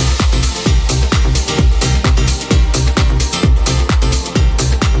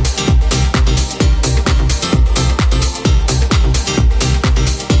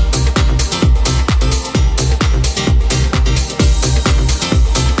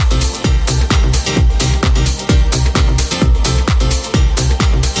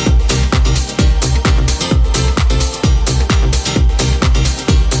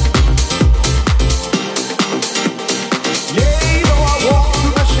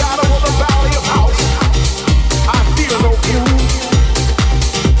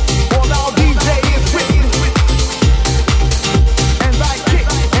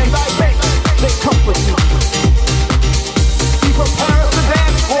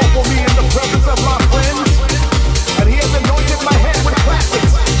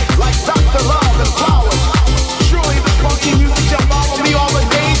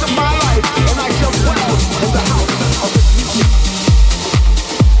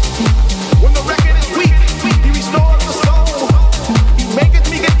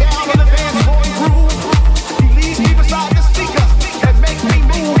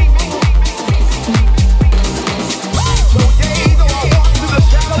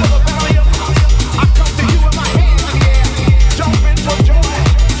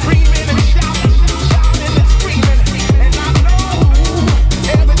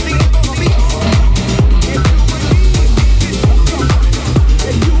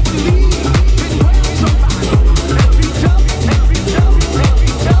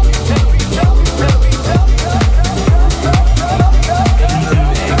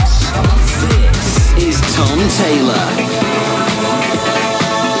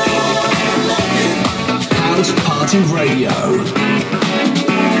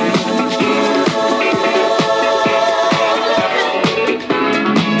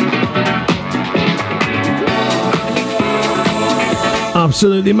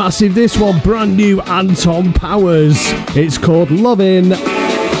 Absolutely massive, this one, brand new Anton Powers. It's called Lovin'.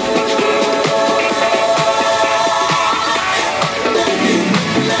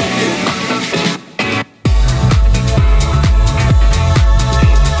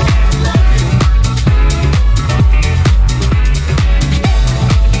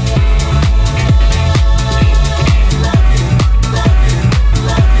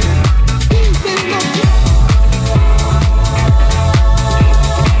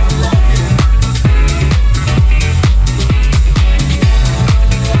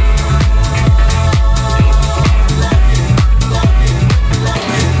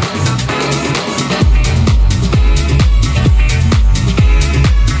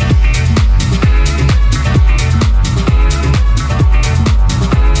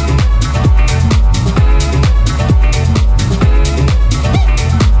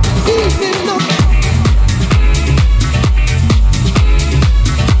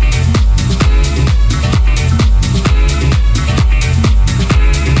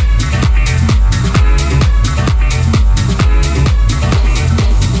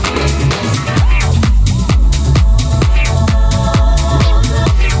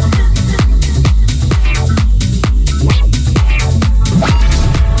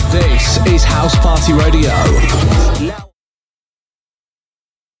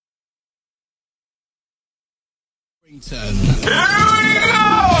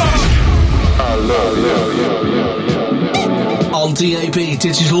 On DAB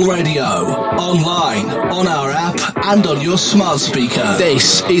Digital Radio, online, on our app, and on your smart speaker.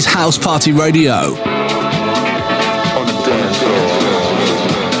 This is House Party Radio. On the dance floor.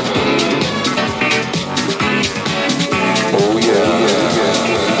 Oh yeah.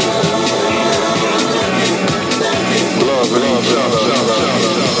 Love,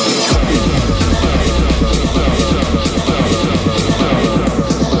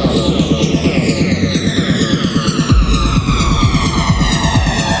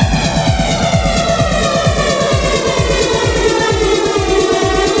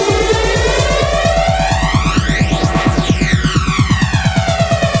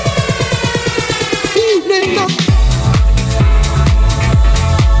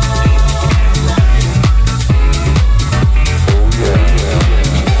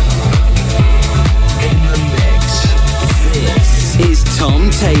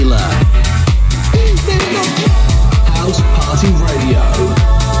 House Party Radio.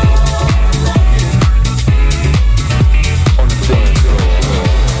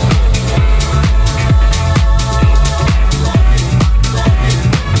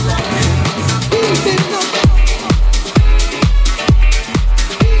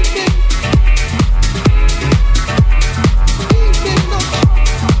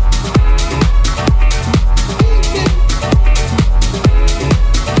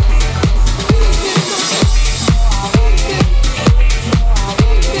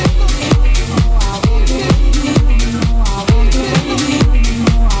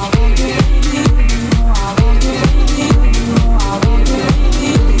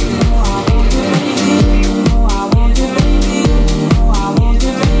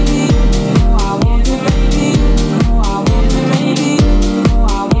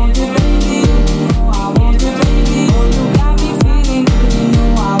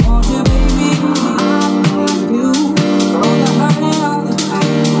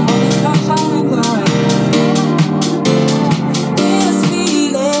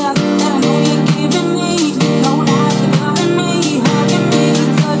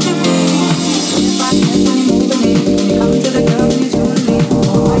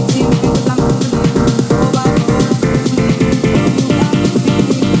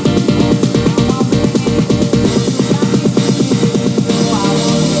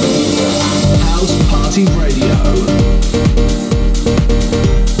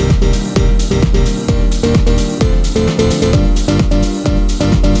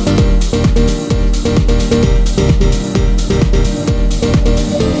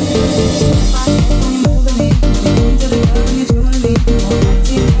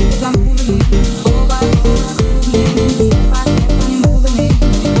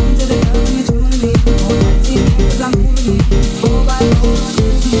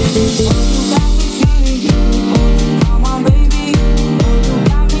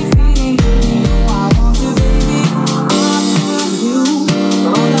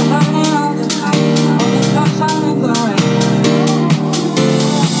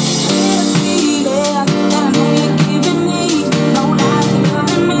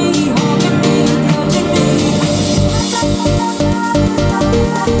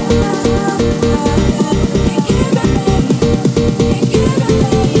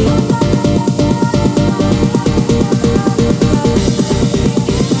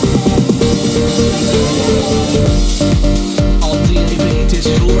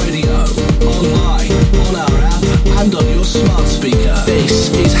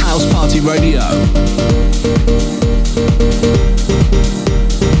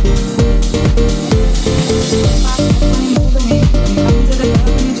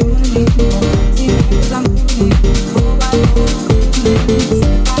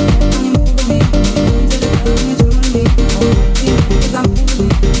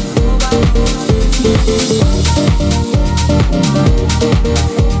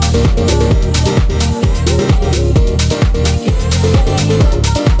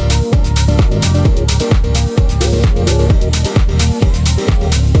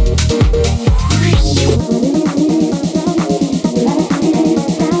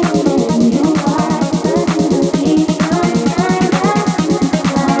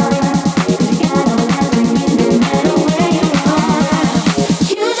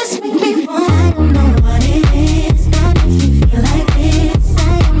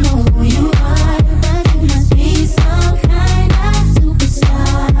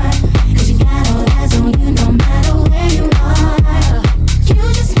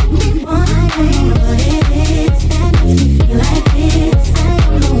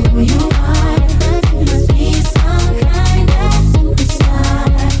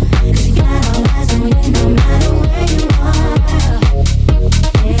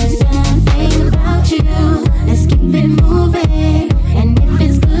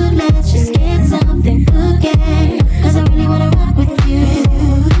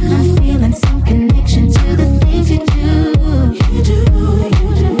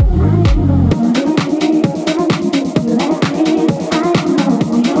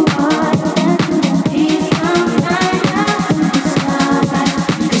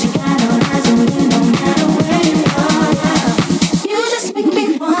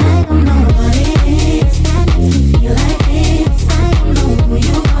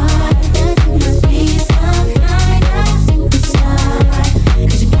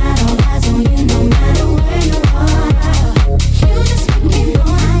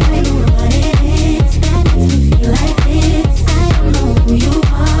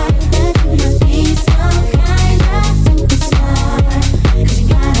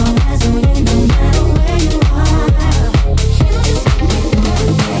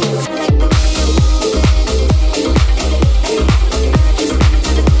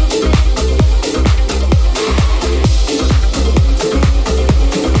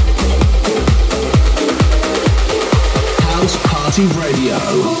 Party Radio.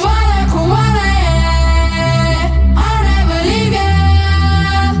 Koala, koala, yeah. I'll never leave ya.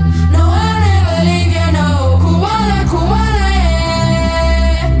 No, I'll never leave ya, no. Koala, koala,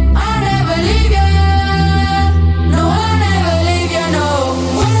 yeah. I'll never leave ya. No, I'll never leave ya, no.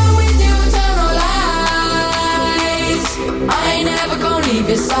 When I'm with you, turn on lights. I ain't never gonna leave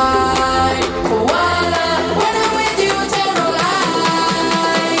your side. Koala, when I'm with you, turn on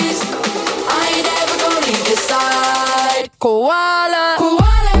lights. I ain't never gonna leave your side. Koala,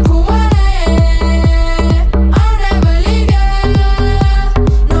 koala, koala, yeah. I'll never leave ya.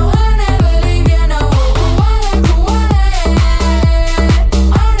 No, I'll never leave ya, no. Koala, koala, yeah.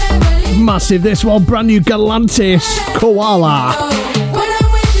 I'll never leave ya. Massive, this one, brand new Galantis, Koala. When I'm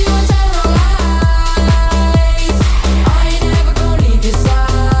with you, turn on lights. I ain't never gonna leave your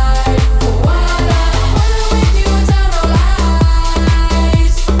side. Koala, when I'm with you, turn on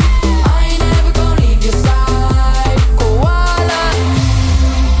lights. I ain't never gonna leave your side. Koala.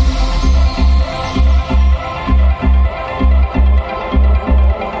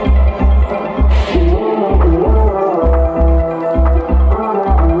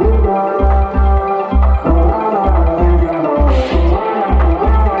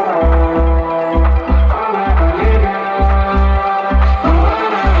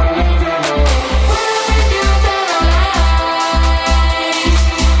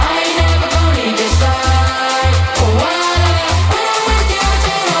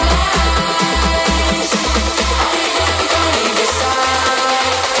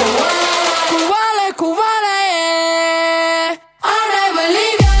 Koala, koala, yeah. I'll never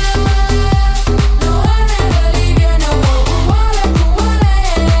leave ya. No, I'll never leave ya, no. Koala, koala,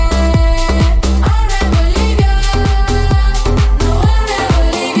 yeah. I'll never leave ya. No, I'll never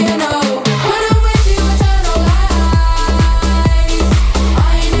leave ya, no. When I'm with you, turn on lights.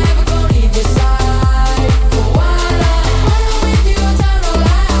 I ain't never gonna leave your side. Koala, when I'm with you, turn on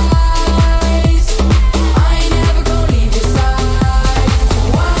lights. I ain't never gonna leave your side.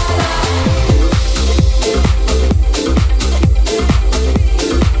 Koala.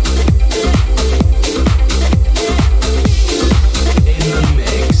 In the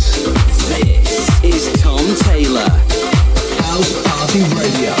mix. This is Tom Taylor. House Party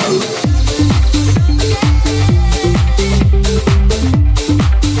Radio.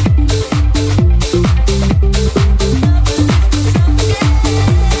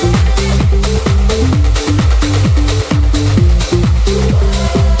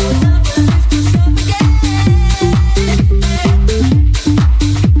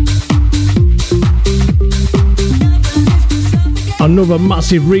 Another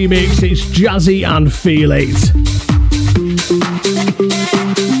massive remix, it's Jazzy and Feel It.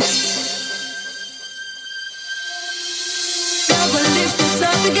 Never lift us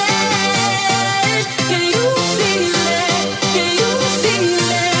up again. Can you feel it? Can you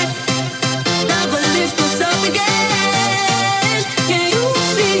feel it? Never lift us up again. Can you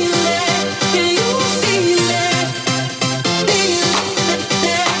feel it? Can you feel it? Can you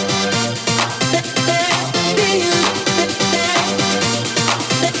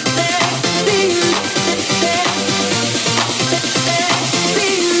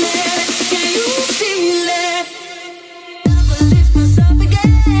feel it? Never lift us up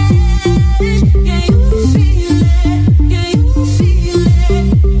again. Can you feel it? Can you feel it?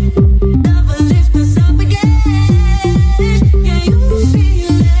 Never lift us up again. Can you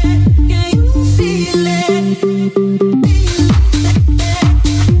feel it? Can you feel it?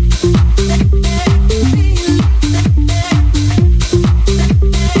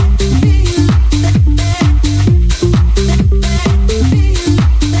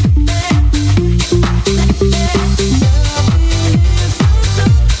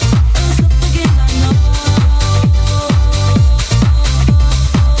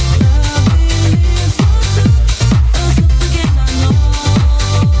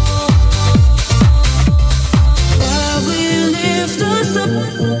 Love will lift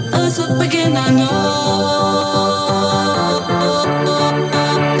us up again, I know.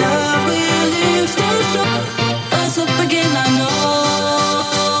 Love will lift us up again, I know.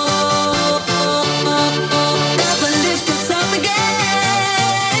 Love will lift us up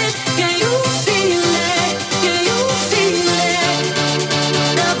again. Can you feel it? Can you feel it?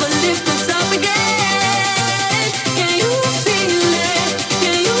 Love will lift us up again. Can you feel it?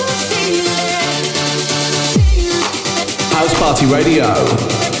 Can you feel it? House Party Radio.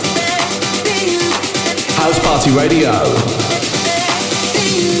 House Party Radio.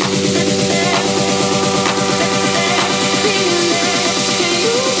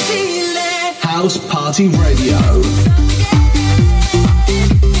 House Party Radio.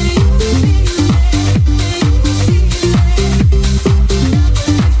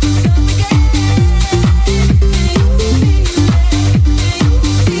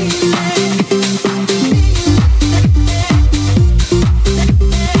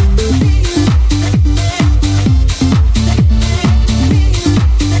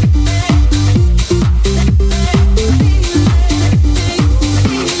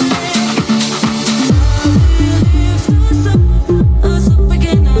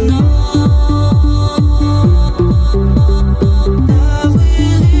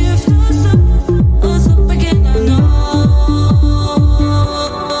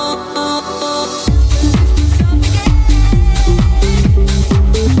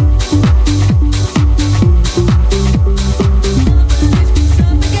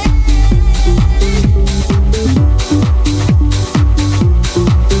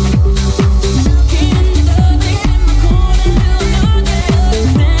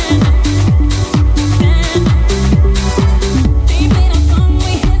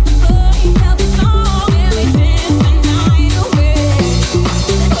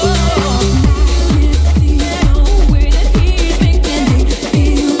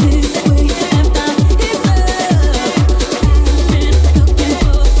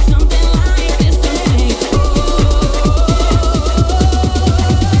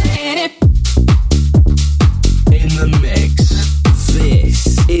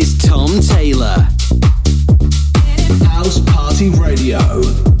 Tom Taylor. House Party Radio.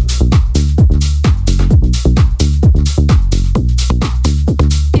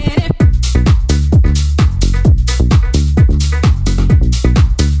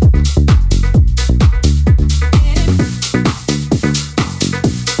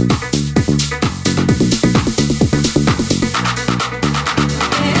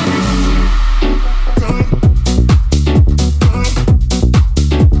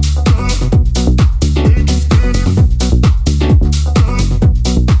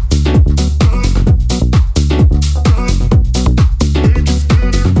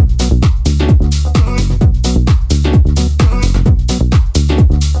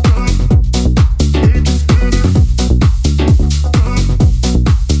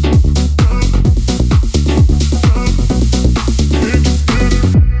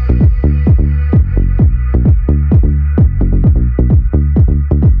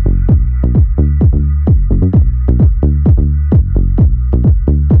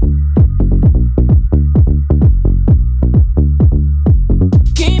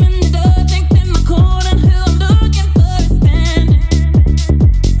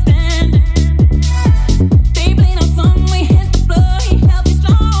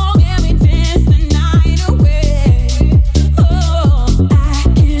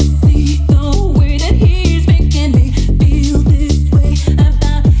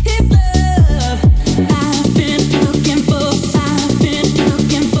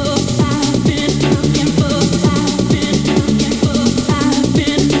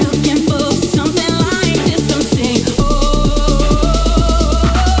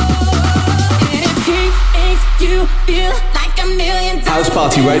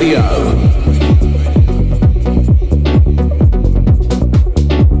 Party Radio.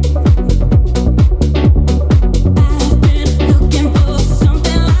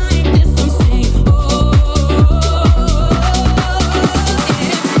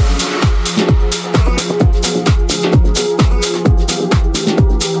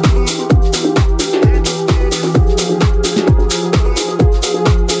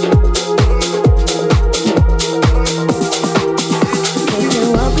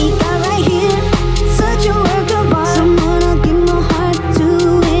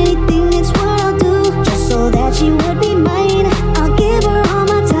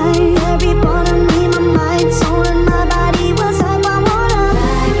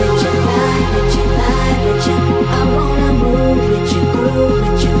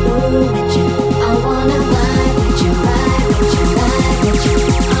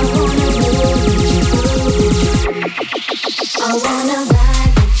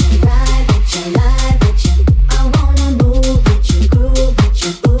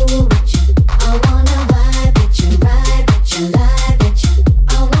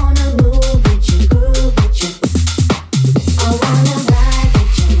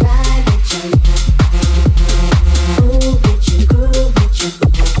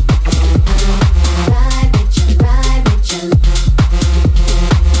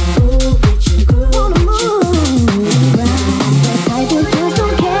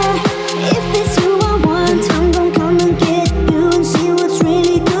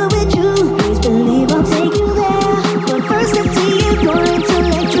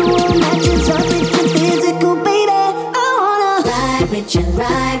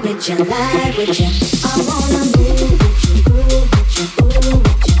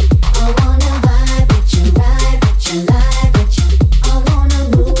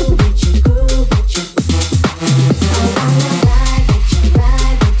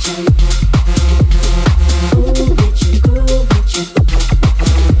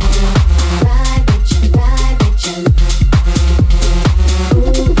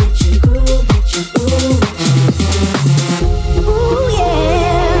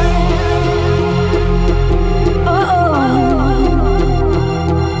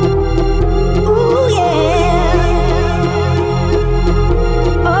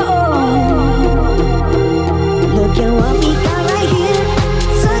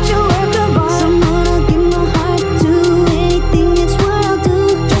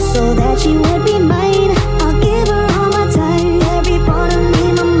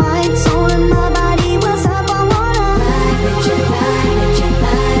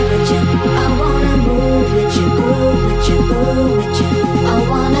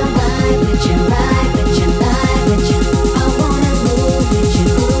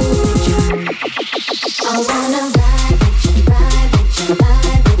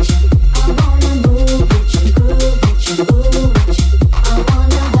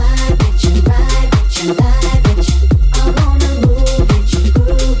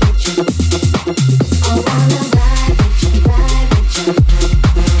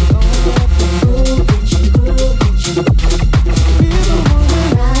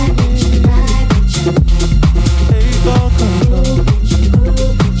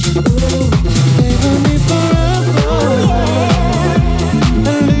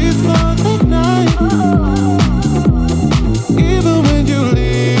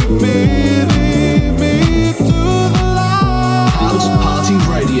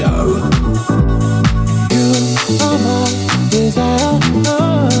 Radio.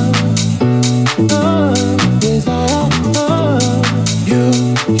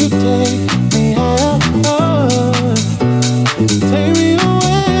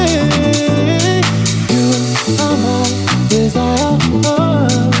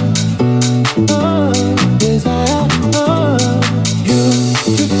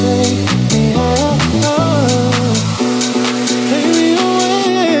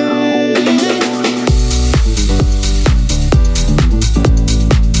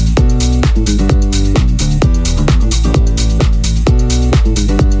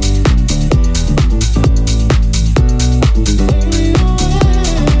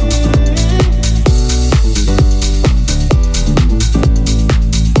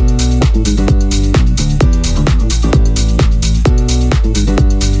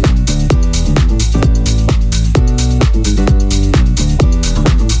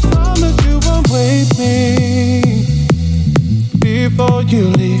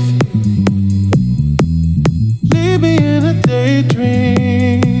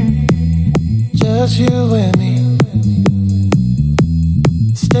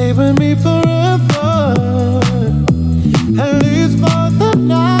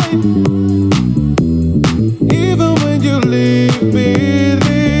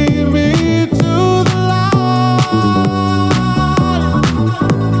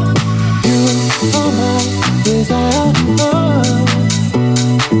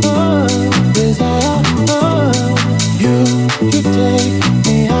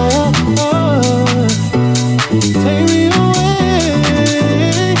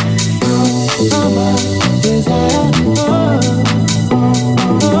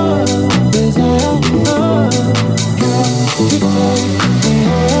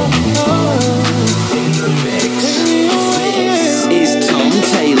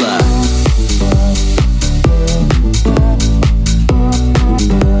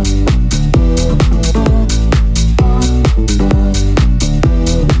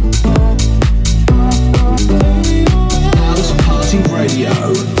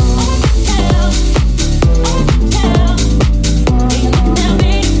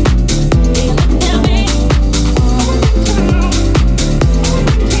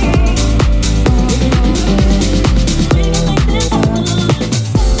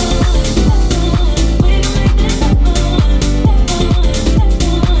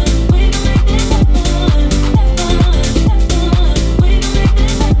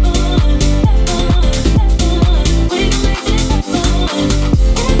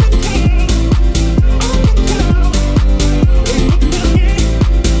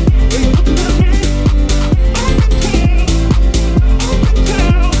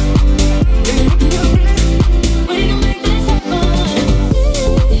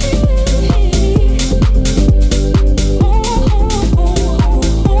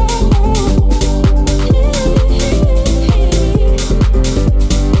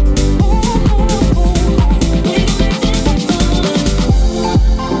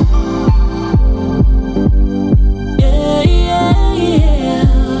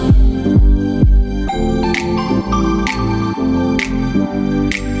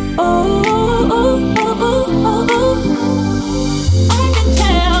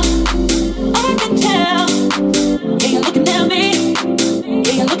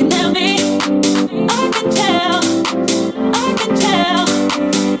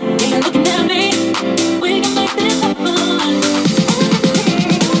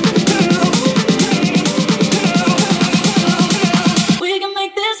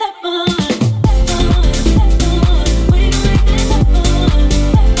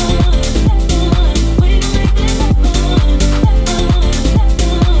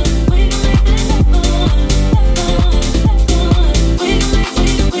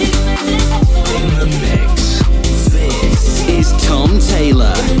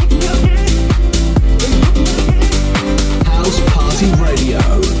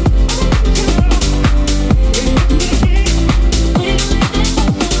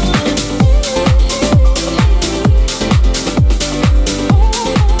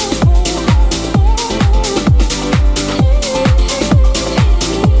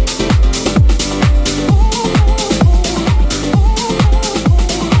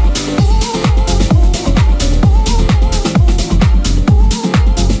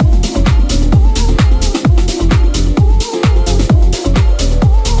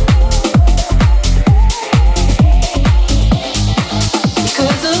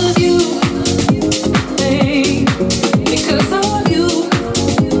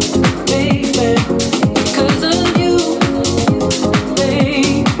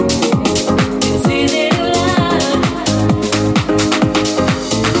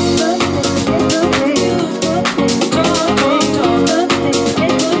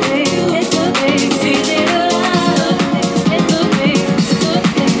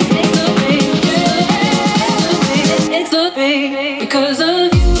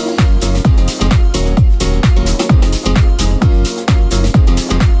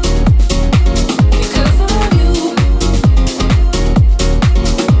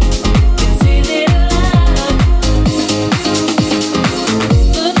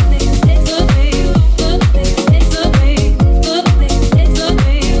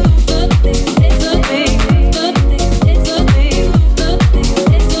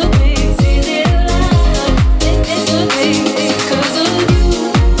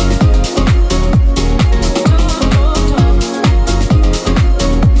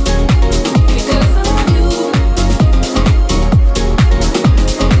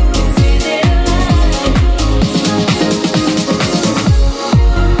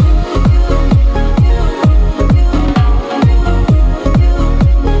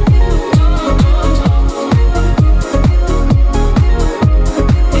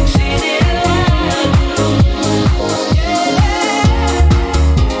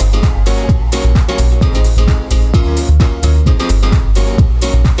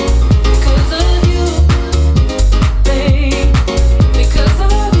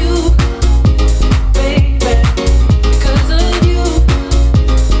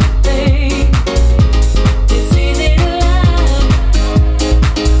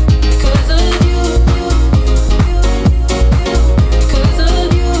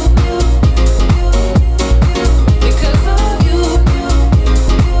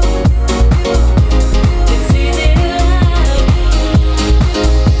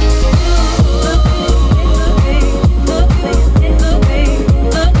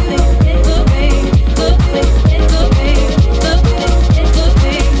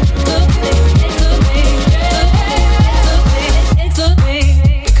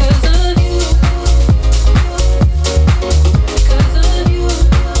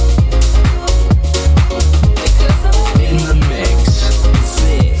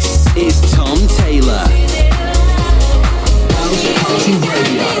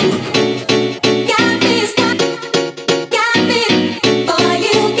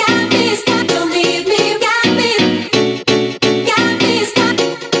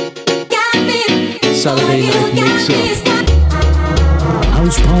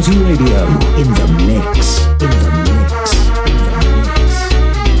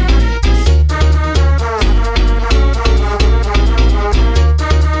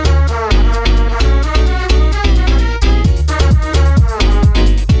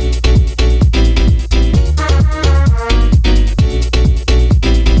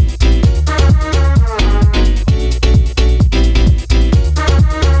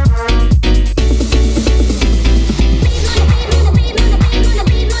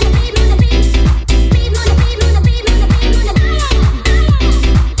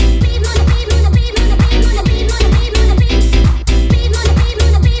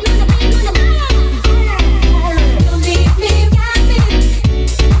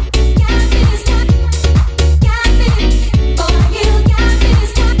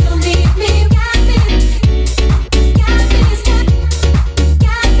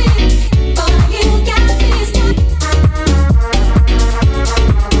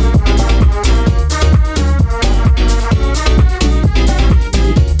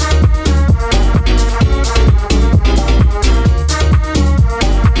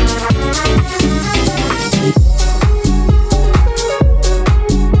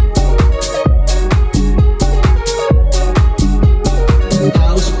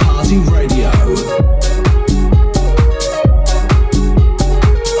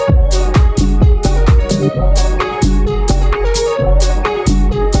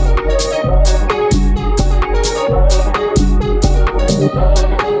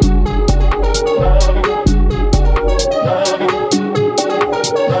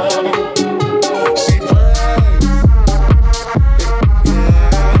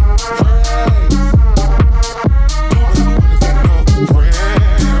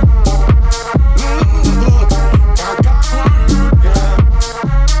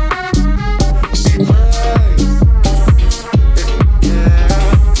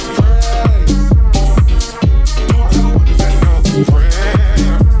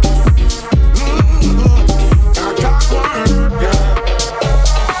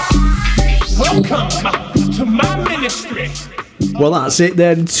 Well, that's it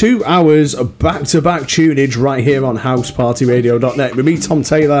then. 2 hours of back-to-back tunage right here on housepartyradio.net with me, Tom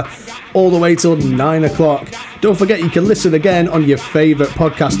Taylor, all the way till 9 o'clock. Don't forget you can listen again on your favourite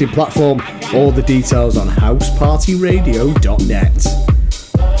podcasting platform. All the details on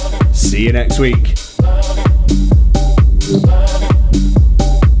housepartyradio.net. See you next week.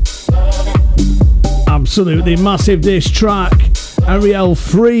 Absolutely massive this track. Ariel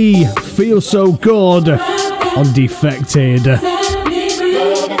Free, Feel So Good on Defected.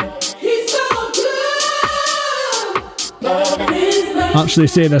 Actually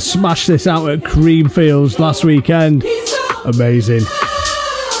seeing her smash this out at Creamfields last weekend. Amazing.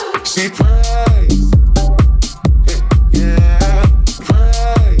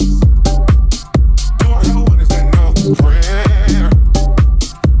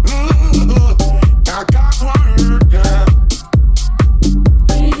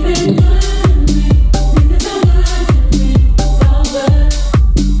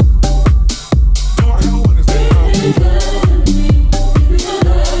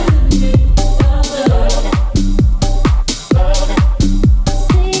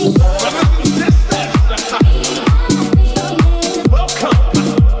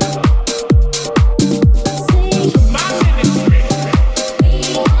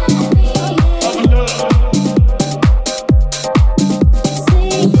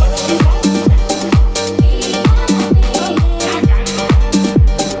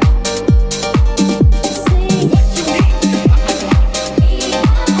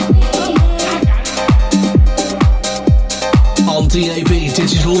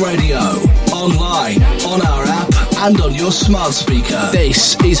 Smart speaker.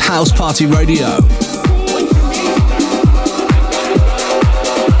 This is House Party Radio.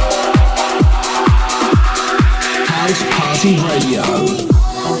 House Party Radio.